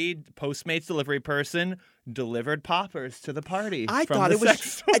lovely Postmates delivery person delivered poppers to the party. I from thought the it was.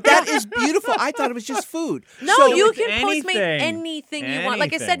 sex store. That is beautiful. I thought it was just food. No, So- you it's can Postmate anything. anything you want.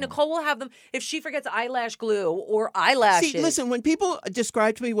 Like I said, Anything. Nicole will have them if she forgets eyelash glue or eyelashes. See, listen, when people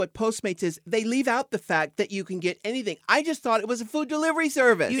describe to me what Postmates is, they leave out the fact that you can get anything. I just thought it was a food delivery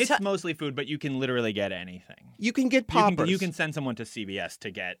service. It's mostly food, but you can literally get anything. You can get poppers. You can send someone to CVS to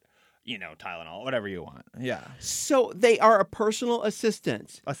get, Tylenol, whatever you want. Yeah. So they are a personal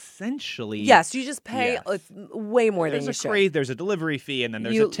assistant. Essentially. Yes, you just pay Yes. way more than There's you a should. There's a delivery fee, and then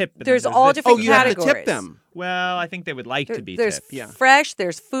there's You- a tip. And there's then all this. different Oh, you have to categories. tip them. Well, I think they would like to be There's tipped. Yeah. fresh,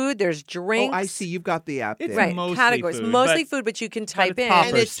 there's food, there's drinks. Oh, I see. You've got the app It's there. Right, mostly categories. food, Mostly but- food, but you can type it's in. poppers.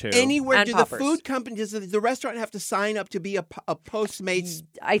 And it's too. anywhere. And Do poppers. the food company, does the restaurant have to sign up to be a Postmates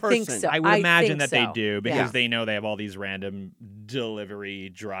I think person? so. I would I imagine think that they so. do because Yeah. they know they have all these random delivery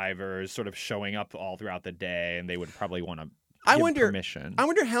drivers sort of showing up all throughout the day, and they would probably want to give permission. I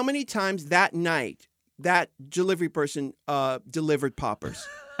wonder how many times that night that delivery person delivered poppers.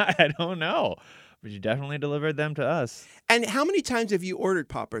 I don't know. But you definitely delivered them to us. And how many times have you ordered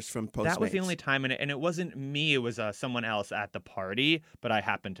poppers from Postmates? That was the only time, and it wasn't me. It was someone else at the party, but I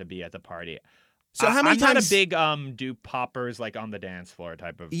happened to be at the party. So how many I'm times? not a big do poppers like on the dance floor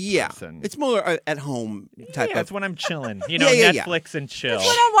type of person. It's more at home type of. That's when I'm chilling. You know, Netflix and chill. When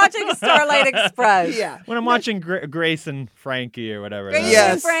I'm watching Starlight Express. When I'm watching Grace and Frankie or whatever.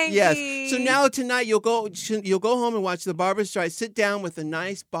 Yes. So now tonight you'll go home and watch the Barbra Streisand. Sit down with a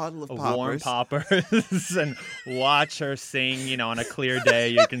nice bottle of poppers. Warm poppers and watch her sing. You know, on a clear day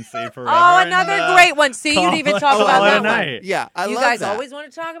you can see forever. Oh, another great one. See, you'd even talk about that night. one. Yeah, I you love guys that. always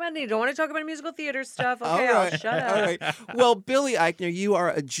want to talk about it. You don't want to talk about musical theater stuff. Okay, All right. I'll shut up. All right. Well, Billy Eichner, you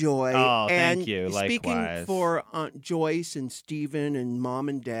are a joy. Oh, and thank you. Speaking Likewise. for Aunt Joyce and Stephen and Mom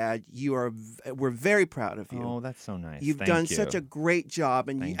and Dad, we're very proud of you. Oh, that's so nice. You've Thank done you. such a great job,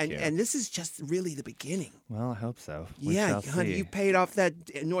 and Thank you. and this is just really the beginning. Well, I hope so. We Yeah, shall honey, see. you paid off that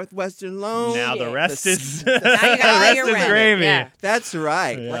Northwestern loan. Now the rest is Now you the gotta pay rest your is rent. gravy. Yeah. That's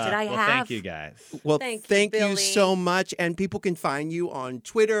right. Yeah. What did I well, have? Thank you guys. Well, Thank you, thank you Billy. so much, and people can find you on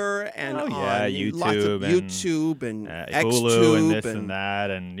Twitter and Oh, on yeah, lots of YouTube YouTube and Hulu and this and and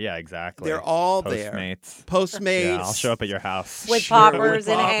that, and yeah, exactly. they're all there. Postmates. Postmates. Yeah, I'll show up at your house With Sure, poppers with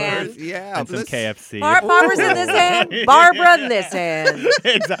in poppers. hand. Yeah, and some let's- KFC. Poppers in this hand, Barbara in this hand.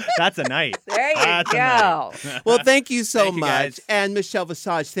 That's a night. There you That's a go. night. Well, thank you so Thank you, much. guys. And Michelle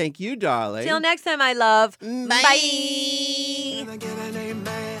Visage, thank you, darling. Till next time, my love. Bye. Bye. Can I get an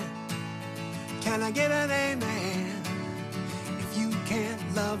amen? Can I get an amen? If you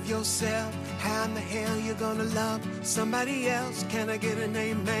can't love yourself, how in the hell you gonna love somebody else? Can I get an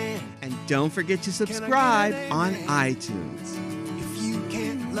amen? And don't forget to subscribe on iTunes. If you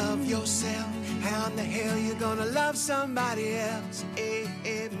can't love yourself, how in the hell you gonna love somebody else?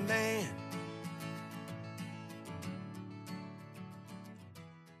 Amen.